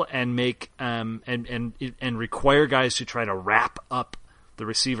illegal and make and require guys to try to wrap up the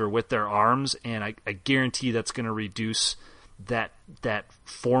receiver with their arms, and I guarantee that's going to reduce that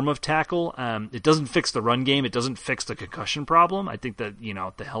form of tackle. It doesn't fix the run game. It doesn't fix the concussion problem. I think that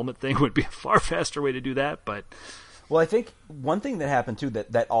the helmet thing would be a far faster way to do that. But I think one thing that happened too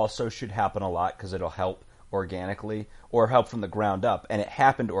that also should happen a lot because it'll help organically or help from the ground up, and it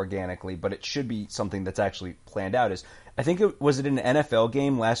happened organically, but it should be something that's actually planned out. Is I think it was an NFL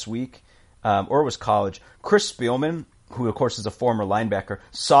game last week, or it was college. Chris Spielman, who of course is a former linebacker,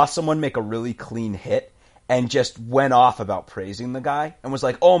 saw someone make a really clean hit. and just went off about praising the guy and was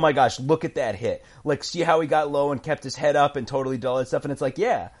like, oh my gosh, look at that hit. Like, see how he got low and kept his head up and totally dull and stuff. And it's like,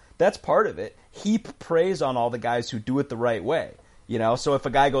 yeah, that's part of it. Heap praise on all the guys who do it the right way. You know, so if a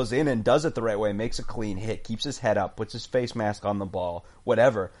guy goes in and does it the right way, makes a clean hit, keeps his head up, puts his face mask on the ball,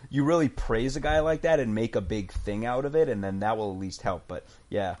 whatever, you really praise a guy like that and make a big thing out of it, and then that will at least help. But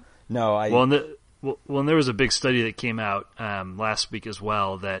yeah, no, and there was a big study that came out last week as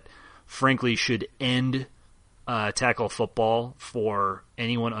well that frankly should end tackle football for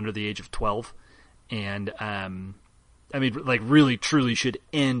anyone under the age of 12, and I mean, like, really truly should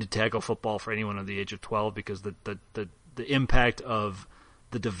end tackle football for anyone under the age of 12, because the impact of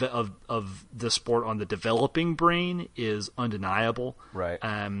the sport on the developing brain is undeniable. Right.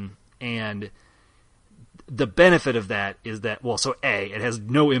 And the benefit of that is that, well, so A, it has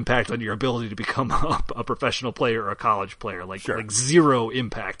no impact on your ability to become a professional player or a college player, like zero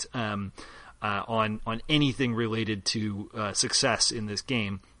impact on anything related to success in this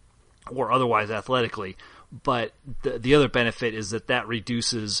game or otherwise athletically. But the other benefit is that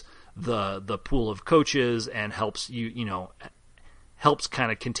reduces the pool of coaches and helps helps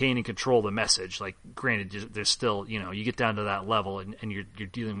kind of contain and control the message. Like, granted, there's still, you get down to that level and you're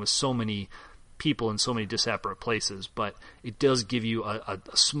dealing with so many people in so many disparate places, but it does give you a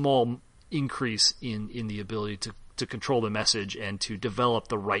small increase in the ability to control the message and to develop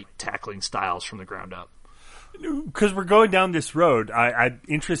the right tackling styles from the ground up. Because we're going down this road, I'm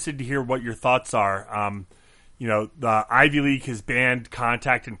interested to hear what your thoughts are. The Ivy League has banned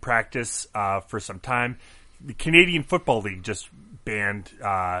contact in practice for some time. The Canadian Football League just banned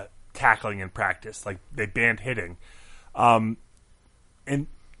tackling in practice. Like, they banned hitting. Want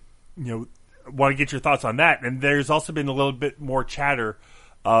to get your thoughts on that. And there's also been a little bit more chatter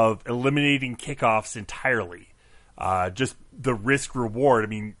of eliminating kickoffs entirely. Just the risk reward. I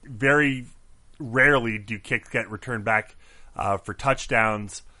mean, very rarely do kicks get returned back for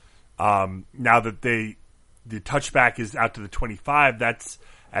touchdowns. Now that the touchback is out to the 25, that's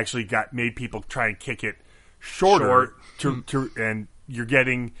actually made people try and kick it shorter. And you're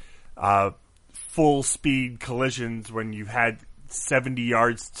getting full speed collisions when you've had 70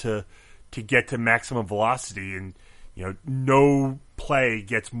 yards to get to maximum velocity, and no play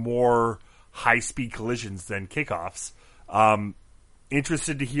gets more high speed collisions than kickoffs.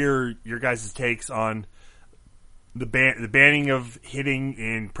 Interested to hear your guys' takes on the banning of hitting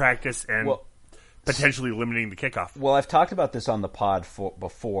in practice and potentially limiting the kickoff. Well, I've talked about this on the pod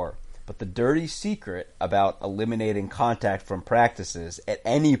before, but the dirty secret about eliminating contact from practices at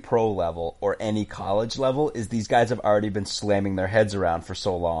any pro level or any college level is these guys have already been slamming their heads around for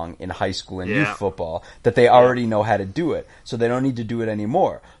so long in high school and youth football that they already know how to do it, so they don't need to do it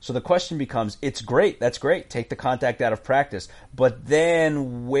anymore. So the question becomes, it's great, that's great, take the contact out of practice, but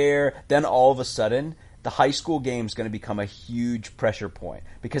then all of a sudden the high school game is going to become a huge pressure point,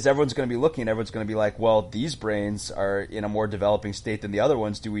 because everyone's going to be looking and everyone's going to be like, well, these brains are in a more developing state than the other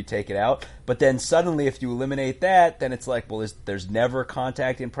ones. Do we take it out? But then suddenly if you eliminate that, then it's like, well, there's never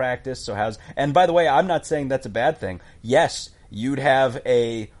contact in practice. So and by the way, I'm not saying that's a bad thing. Yes, you'd have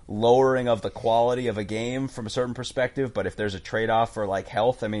a lowering of the quality of a game from a certain perspective, but if there's a trade-off for like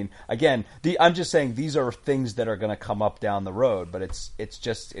health, I mean, again, I'm just saying these are things that are going to come up down the road, but it's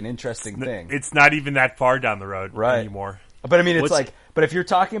just an interesting thing. It's not even that far down the road anymore. But I mean, but if you're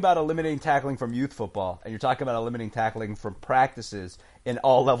talking about eliminating tackling from youth football and you're talking about eliminating tackling from practices in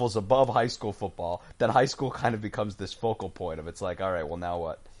all levels above high school football, then high school kind of becomes this focal point of, it's like, all right, well, now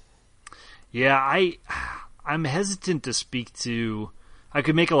what? Yeah, I'm hesitant to speak to. I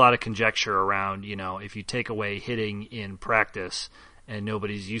could make a lot of conjecture around, if you take away hitting in practice and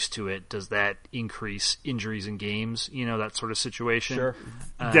nobody's used to it, does that increase injuries in games? That sort of situation. Sure,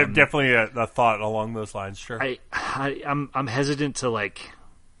 definitely a thought along those lines. Sure, I'm hesitant to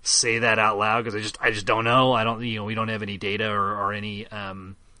say that out loud because I just don't know. I don't we don't have any data or any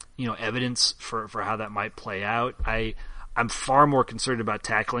evidence for how that might play out. I'm far more concerned about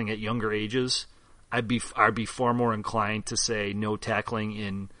tackling at younger ages. I'd be far more inclined to say no tackling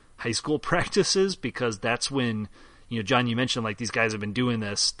in high school practices, because that's when, John, you mentioned these guys have been doing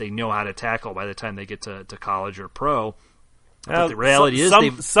this. They know how to tackle by the time they get to college or pro. But the reality is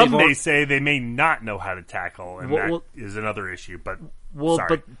some may say they may not know how to tackle, and that is another issue. But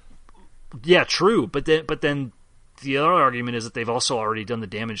sorry. Yeah, true. But then the other argument is that they've also already done the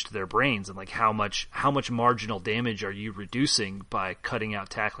damage to their brains, and how much marginal damage are you reducing by cutting out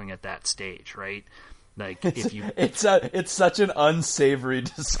tackling at that stage, right? It's such an unsavory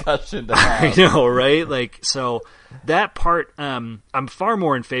discussion to have. I know, right? So that part, I'm far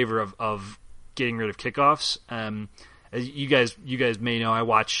more in favor of getting rid of kickoffs. As you guys may know, I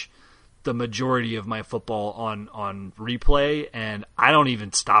watch the majority of my football on replay, and I don't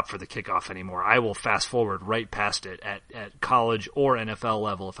even stop for the kickoff anymore. I will fast forward right past it at college or NFL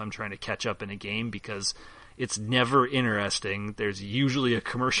level if I'm trying to catch up in a game, because it's never interesting. There's usually a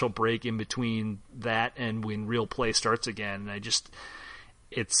commercial break in between that and when real play starts again, and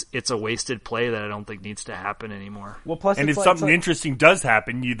it's a wasted play that I don't think needs to happen anymore. Well, plus, and if something interesting does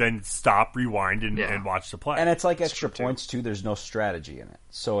happen, you then stop, rewind, and watch the play. And it's like extra points too. There's no strategy in it,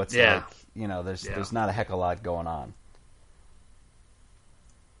 so it's like there's not a heck of a lot going on.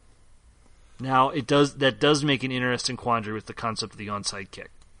 Now that does make an interesting quandary with the concept of the onside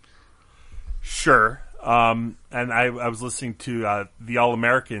kick. Sure, and I was listening to the All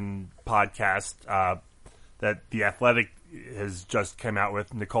American podcast that The Athletic has just come out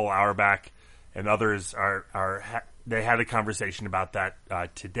with. Nicole Auerbach and others they had a conversation about that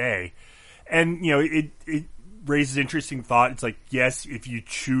today, and it raises interesting thought. It's like, yes, if you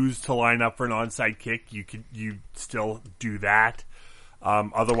choose to line up for an onside kick, you still do that.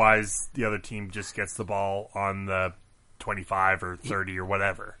 Otherwise, the other team just gets the ball on the 25 or 30 or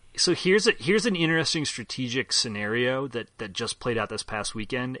whatever. So here's an interesting strategic scenario that just played out this past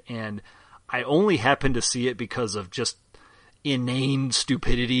weekend, and I only happened to see it because of just inane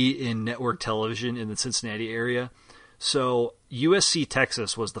stupidity in network television in the Cincinnati area. So USC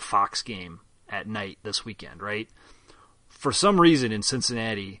Texas was the Fox game at night this weekend, right? For some reason in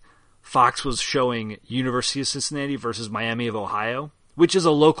Cincinnati, Fox was showing University of Cincinnati versus Miami of Ohio, which is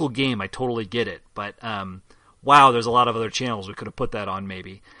a local game. I totally get it. But wow, there's a lot of other channels we could have put that on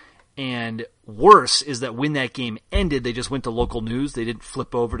maybe. And worse is that when that game ended, they just went to local news. They didn't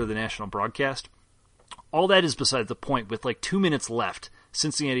flip over to the national broadcast. All that is beside the point. With like 2 minutes left,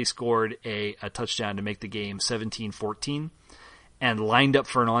 Cincinnati scored a touchdown to make the game 17-14 and lined up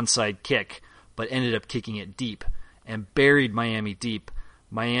for an onside kick, but ended up kicking it deep and buried Miami deep.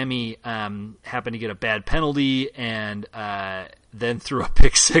 Miami happened to get a bad penalty and then threw a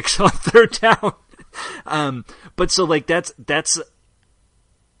pick six on third down. But so like that's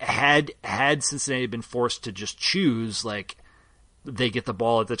had Cincinnati been forced to just choose, like, they get the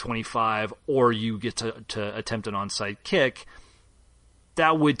ball at the 25 or you get to attempt an onside kick,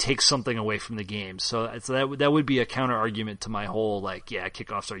 that would take something away from the game. So that would be a counter argument to my whole, like, yeah,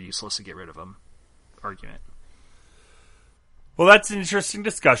 kickoffs are useless to get rid of them argument. Well, that's an interesting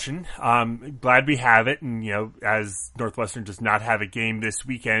discussion. Glad we have it. And, as Northwestern does not have a game this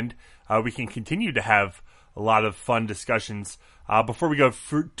weekend, we can continue to have a lot of fun discussions. Before we go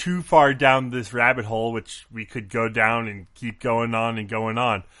too far down this rabbit hole, which we could go down and keep going on and going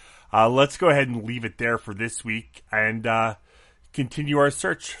on, let's go ahead and leave it there for this week and continue our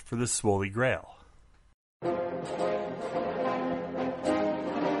search for the Swoley Grail.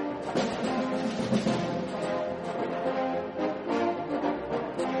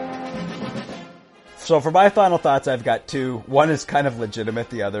 So for my final thoughts, I've got two. One is kind of legitimate.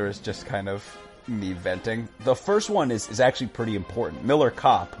 The other is just kind of me venting. The first one is actually pretty important. Miller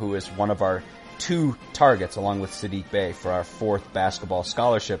Kopp, who is one of our two targets along with Sadiq Bey for our fourth basketball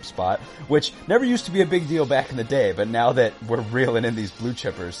scholarship spot, which never used to be a big deal back in the day, but now that we're reeling in these blue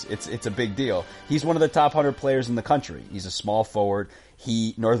chippers, it's a big deal. He's one of the top 100 players in the country. He's a small forward.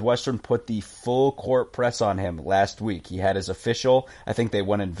 Northwestern put the full court press on him last week. He had his official. I think they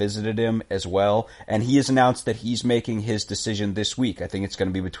went and visited him as well. And he has announced that he's making his decision this week. I think it's going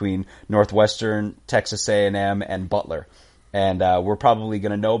to be between Northwestern, Texas A&M, and Butler. And we're probably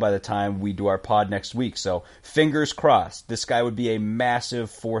going to know by the time we do our pod next week. So fingers crossed. This guy would be a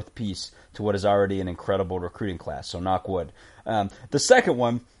massive fourth piece to what is already an incredible recruiting class. So knock wood. The second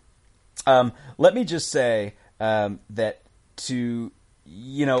one, let me just say that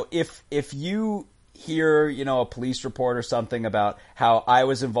if you hear, a police report or something about how I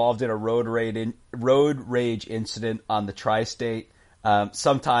was involved in a road rage incident on the tri-state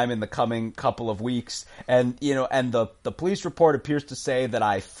sometime in the coming couple of weeks, and the police report appears to say that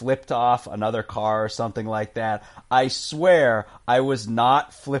I flipped off another car or something like that, I swear I was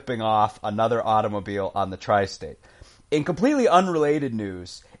not flipping off another automobile on the tri-state. In completely unrelated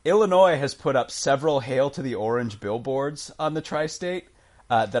news, Illinois has put up several Hail to the Orange billboards on the tri-state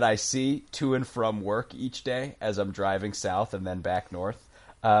that I see to and from work each day as I'm driving south and then back north.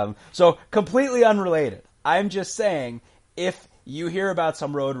 So completely unrelated. I'm just saying, if you hear about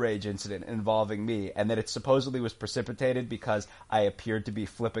some road rage incident involving me and that it supposedly was precipitated because I appeared to be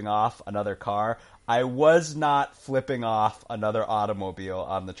flipping off another car, I was not flipping off another automobile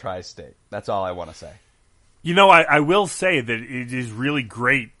on the tri-state. That's all I want to say. I will say that it is really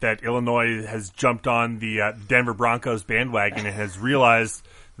great that Illinois has jumped on the Denver Broncos bandwagon and has realized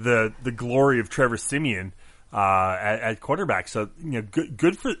the glory of Trevor Siemian. at quarterback. So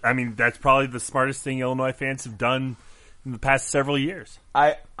good for. I mean, that's probably the smartest thing Illinois fans have done in the past several years.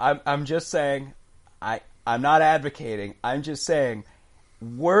 I'm just saying, I'm not advocating. I'm just saying,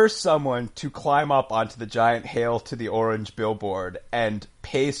 were someone to climb up onto the giant Hail to the Orange billboard and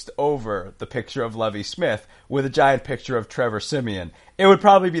paste over the picture of Lovie Smith with a giant picture of Trevor Siemian, it would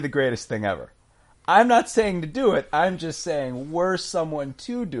probably be the greatest thing ever. I'm not saying to do it. I'm just saying, were someone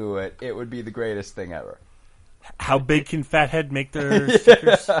to do it, it would be the greatest thing ever. How big can Fathead make their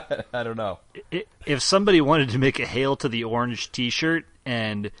stickers? I don't know. If somebody wanted to make a Hail to the Orange T-shirt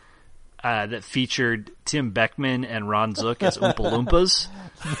and that featured Tim Beckman and Ron Zook as Oompa Loompas,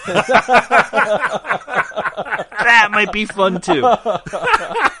 that might be fun too.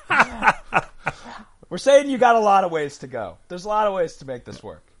 We're saying you got a lot of ways to go. There's a lot of ways to make this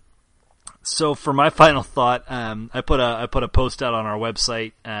work. So for my final thought, I put a post out on our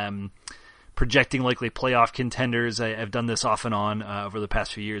website projecting likely playoff contenders. I've done this off and on over the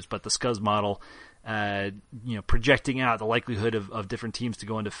past few years, but the SCUS model, projecting out the likelihood of different teams to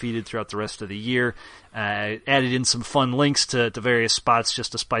go undefeated throughout the rest of the year. Added in some fun links to various spots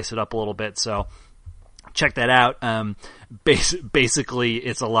just to spice it up a little bit. So check that out. Basically,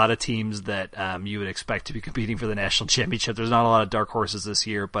 it's a lot of teams that you would expect to be competing for the national championship. There's not a lot of dark horses this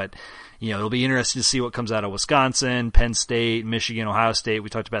year, but it'll be interesting to see what comes out of Wisconsin, Penn State, Michigan, Ohio State. We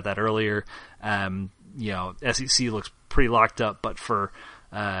talked about that earlier. SEC looks pretty locked up, but for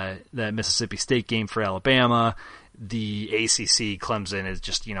that Mississippi State game for Alabama, the ACC, Clemson is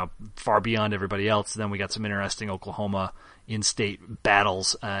just far beyond everybody else. Then we got some interesting Oklahoma in-state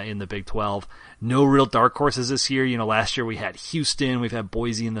battles in the Big 12. No real dark horses this year. Last year we had Houston, we've had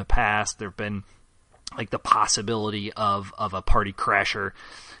Boise in the past. There've been like the possibility of a party crasher.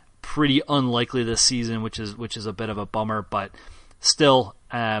 Pretty unlikely this season, which is a bit of a bummer, but still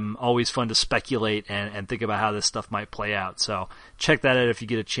always fun to speculate and think about how this stuff might play out. So check that out if you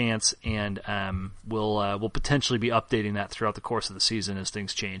get a chance, and we'll potentially be updating that throughout the course of the season as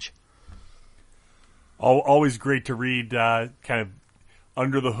things change. Always great to read kind of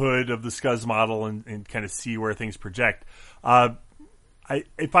under the hood of the SCUS model and kind of see where things project.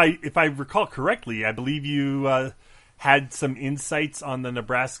 If I recall correctly, I believe you had some insights on the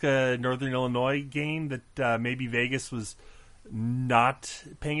Nebraska-Northern Illinois game that maybe Vegas was not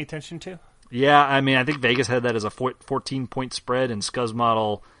paying attention to. Yeah, I mean, I think Vegas had that as a 14-point spread, and SCUS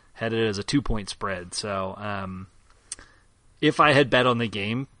model had it as a 2-point spread. So if I had bet on the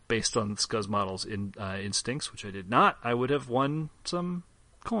game based on SCUS model's instincts, which I did not, I would have won some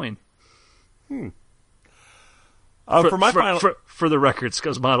coin. For the record,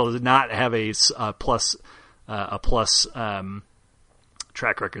 SCUS model did not have a plus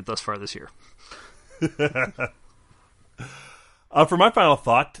track record thus far this year. For my final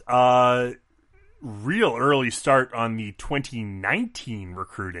thought, real early start on the 2019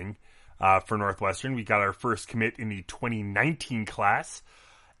 recruiting for Northwestern. We got our first commit in the 2019 class.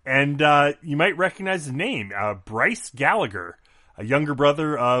 And you might recognize the name, Bryce Gallagher, a younger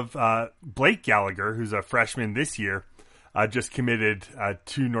brother of Blake Gallagher, who's a freshman this year, just committed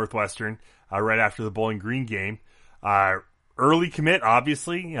to Northwestern right after the Bowling Green game. Early commit,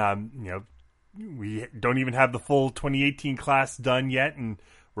 obviously. We don't even have the full 2018 class done yet, and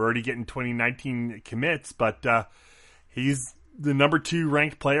we're already getting 2019 commits. But he's the number 2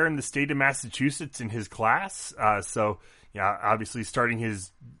 ranked player in the state of Massachusetts in his class. So, obviously starting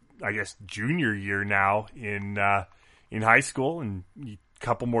his, I guess, junior year now in high school, and a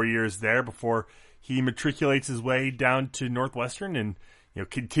couple more years there before he matriculates his way down to Northwestern, and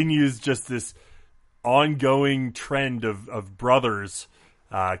continues just this ongoing trend of brothers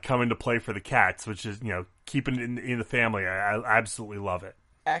coming to play for the Cats, which is keeping it in the family. I absolutely love it.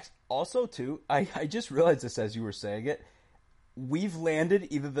 Also, too, I just realized this as you were saying it. We've landed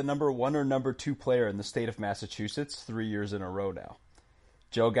either the number 1 or number 2 player in the state of Massachusetts 3 years in a row now.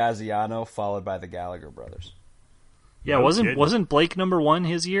 Joe Gaziano, followed by the Gallagher brothers. Yeah, wasn't Blake number 1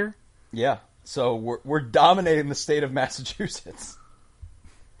 his year? Yeah, so we're dominating the state of Massachusetts.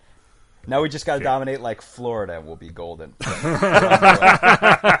 Now we just got to dominate like Florida, and we'll be golden.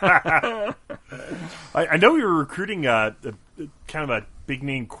 I know we were recruiting kind of a big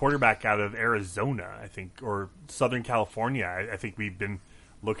name quarterback out of Arizona, I think, or Southern California. I think we've been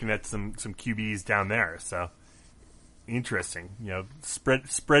looking at some QBs down there. So interesting,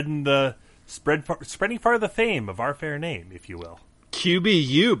 spreading far the fame of our fair name, if you will.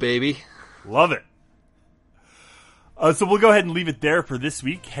 QBU, baby, love it. So we'll go ahead and leave it there for this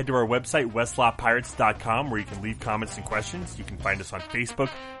week. Head to our website, westloppirates.com, where you can leave comments and questions. You can find us on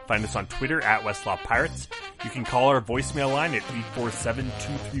Facebook, find us on Twitter at Westlot Pirates. You can call our voicemail line at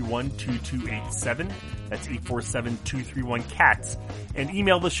 847-231-2287. That's 847-231-CATS. And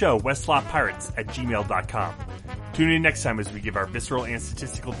email the show, westloppirates@gmail.com. Tune in next time as we give our visceral and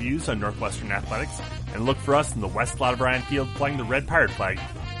statistical views on Northwestern athletics, and look for us in the west lot of Ryan Field flying the red pirate flag,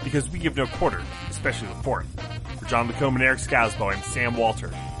 because we give no quarter, especially the fourth. For John LaCombe and Eric Scasbo, I'm Sam Walter.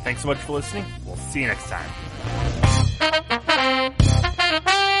 Thanks so much for listening. We'll see you next time.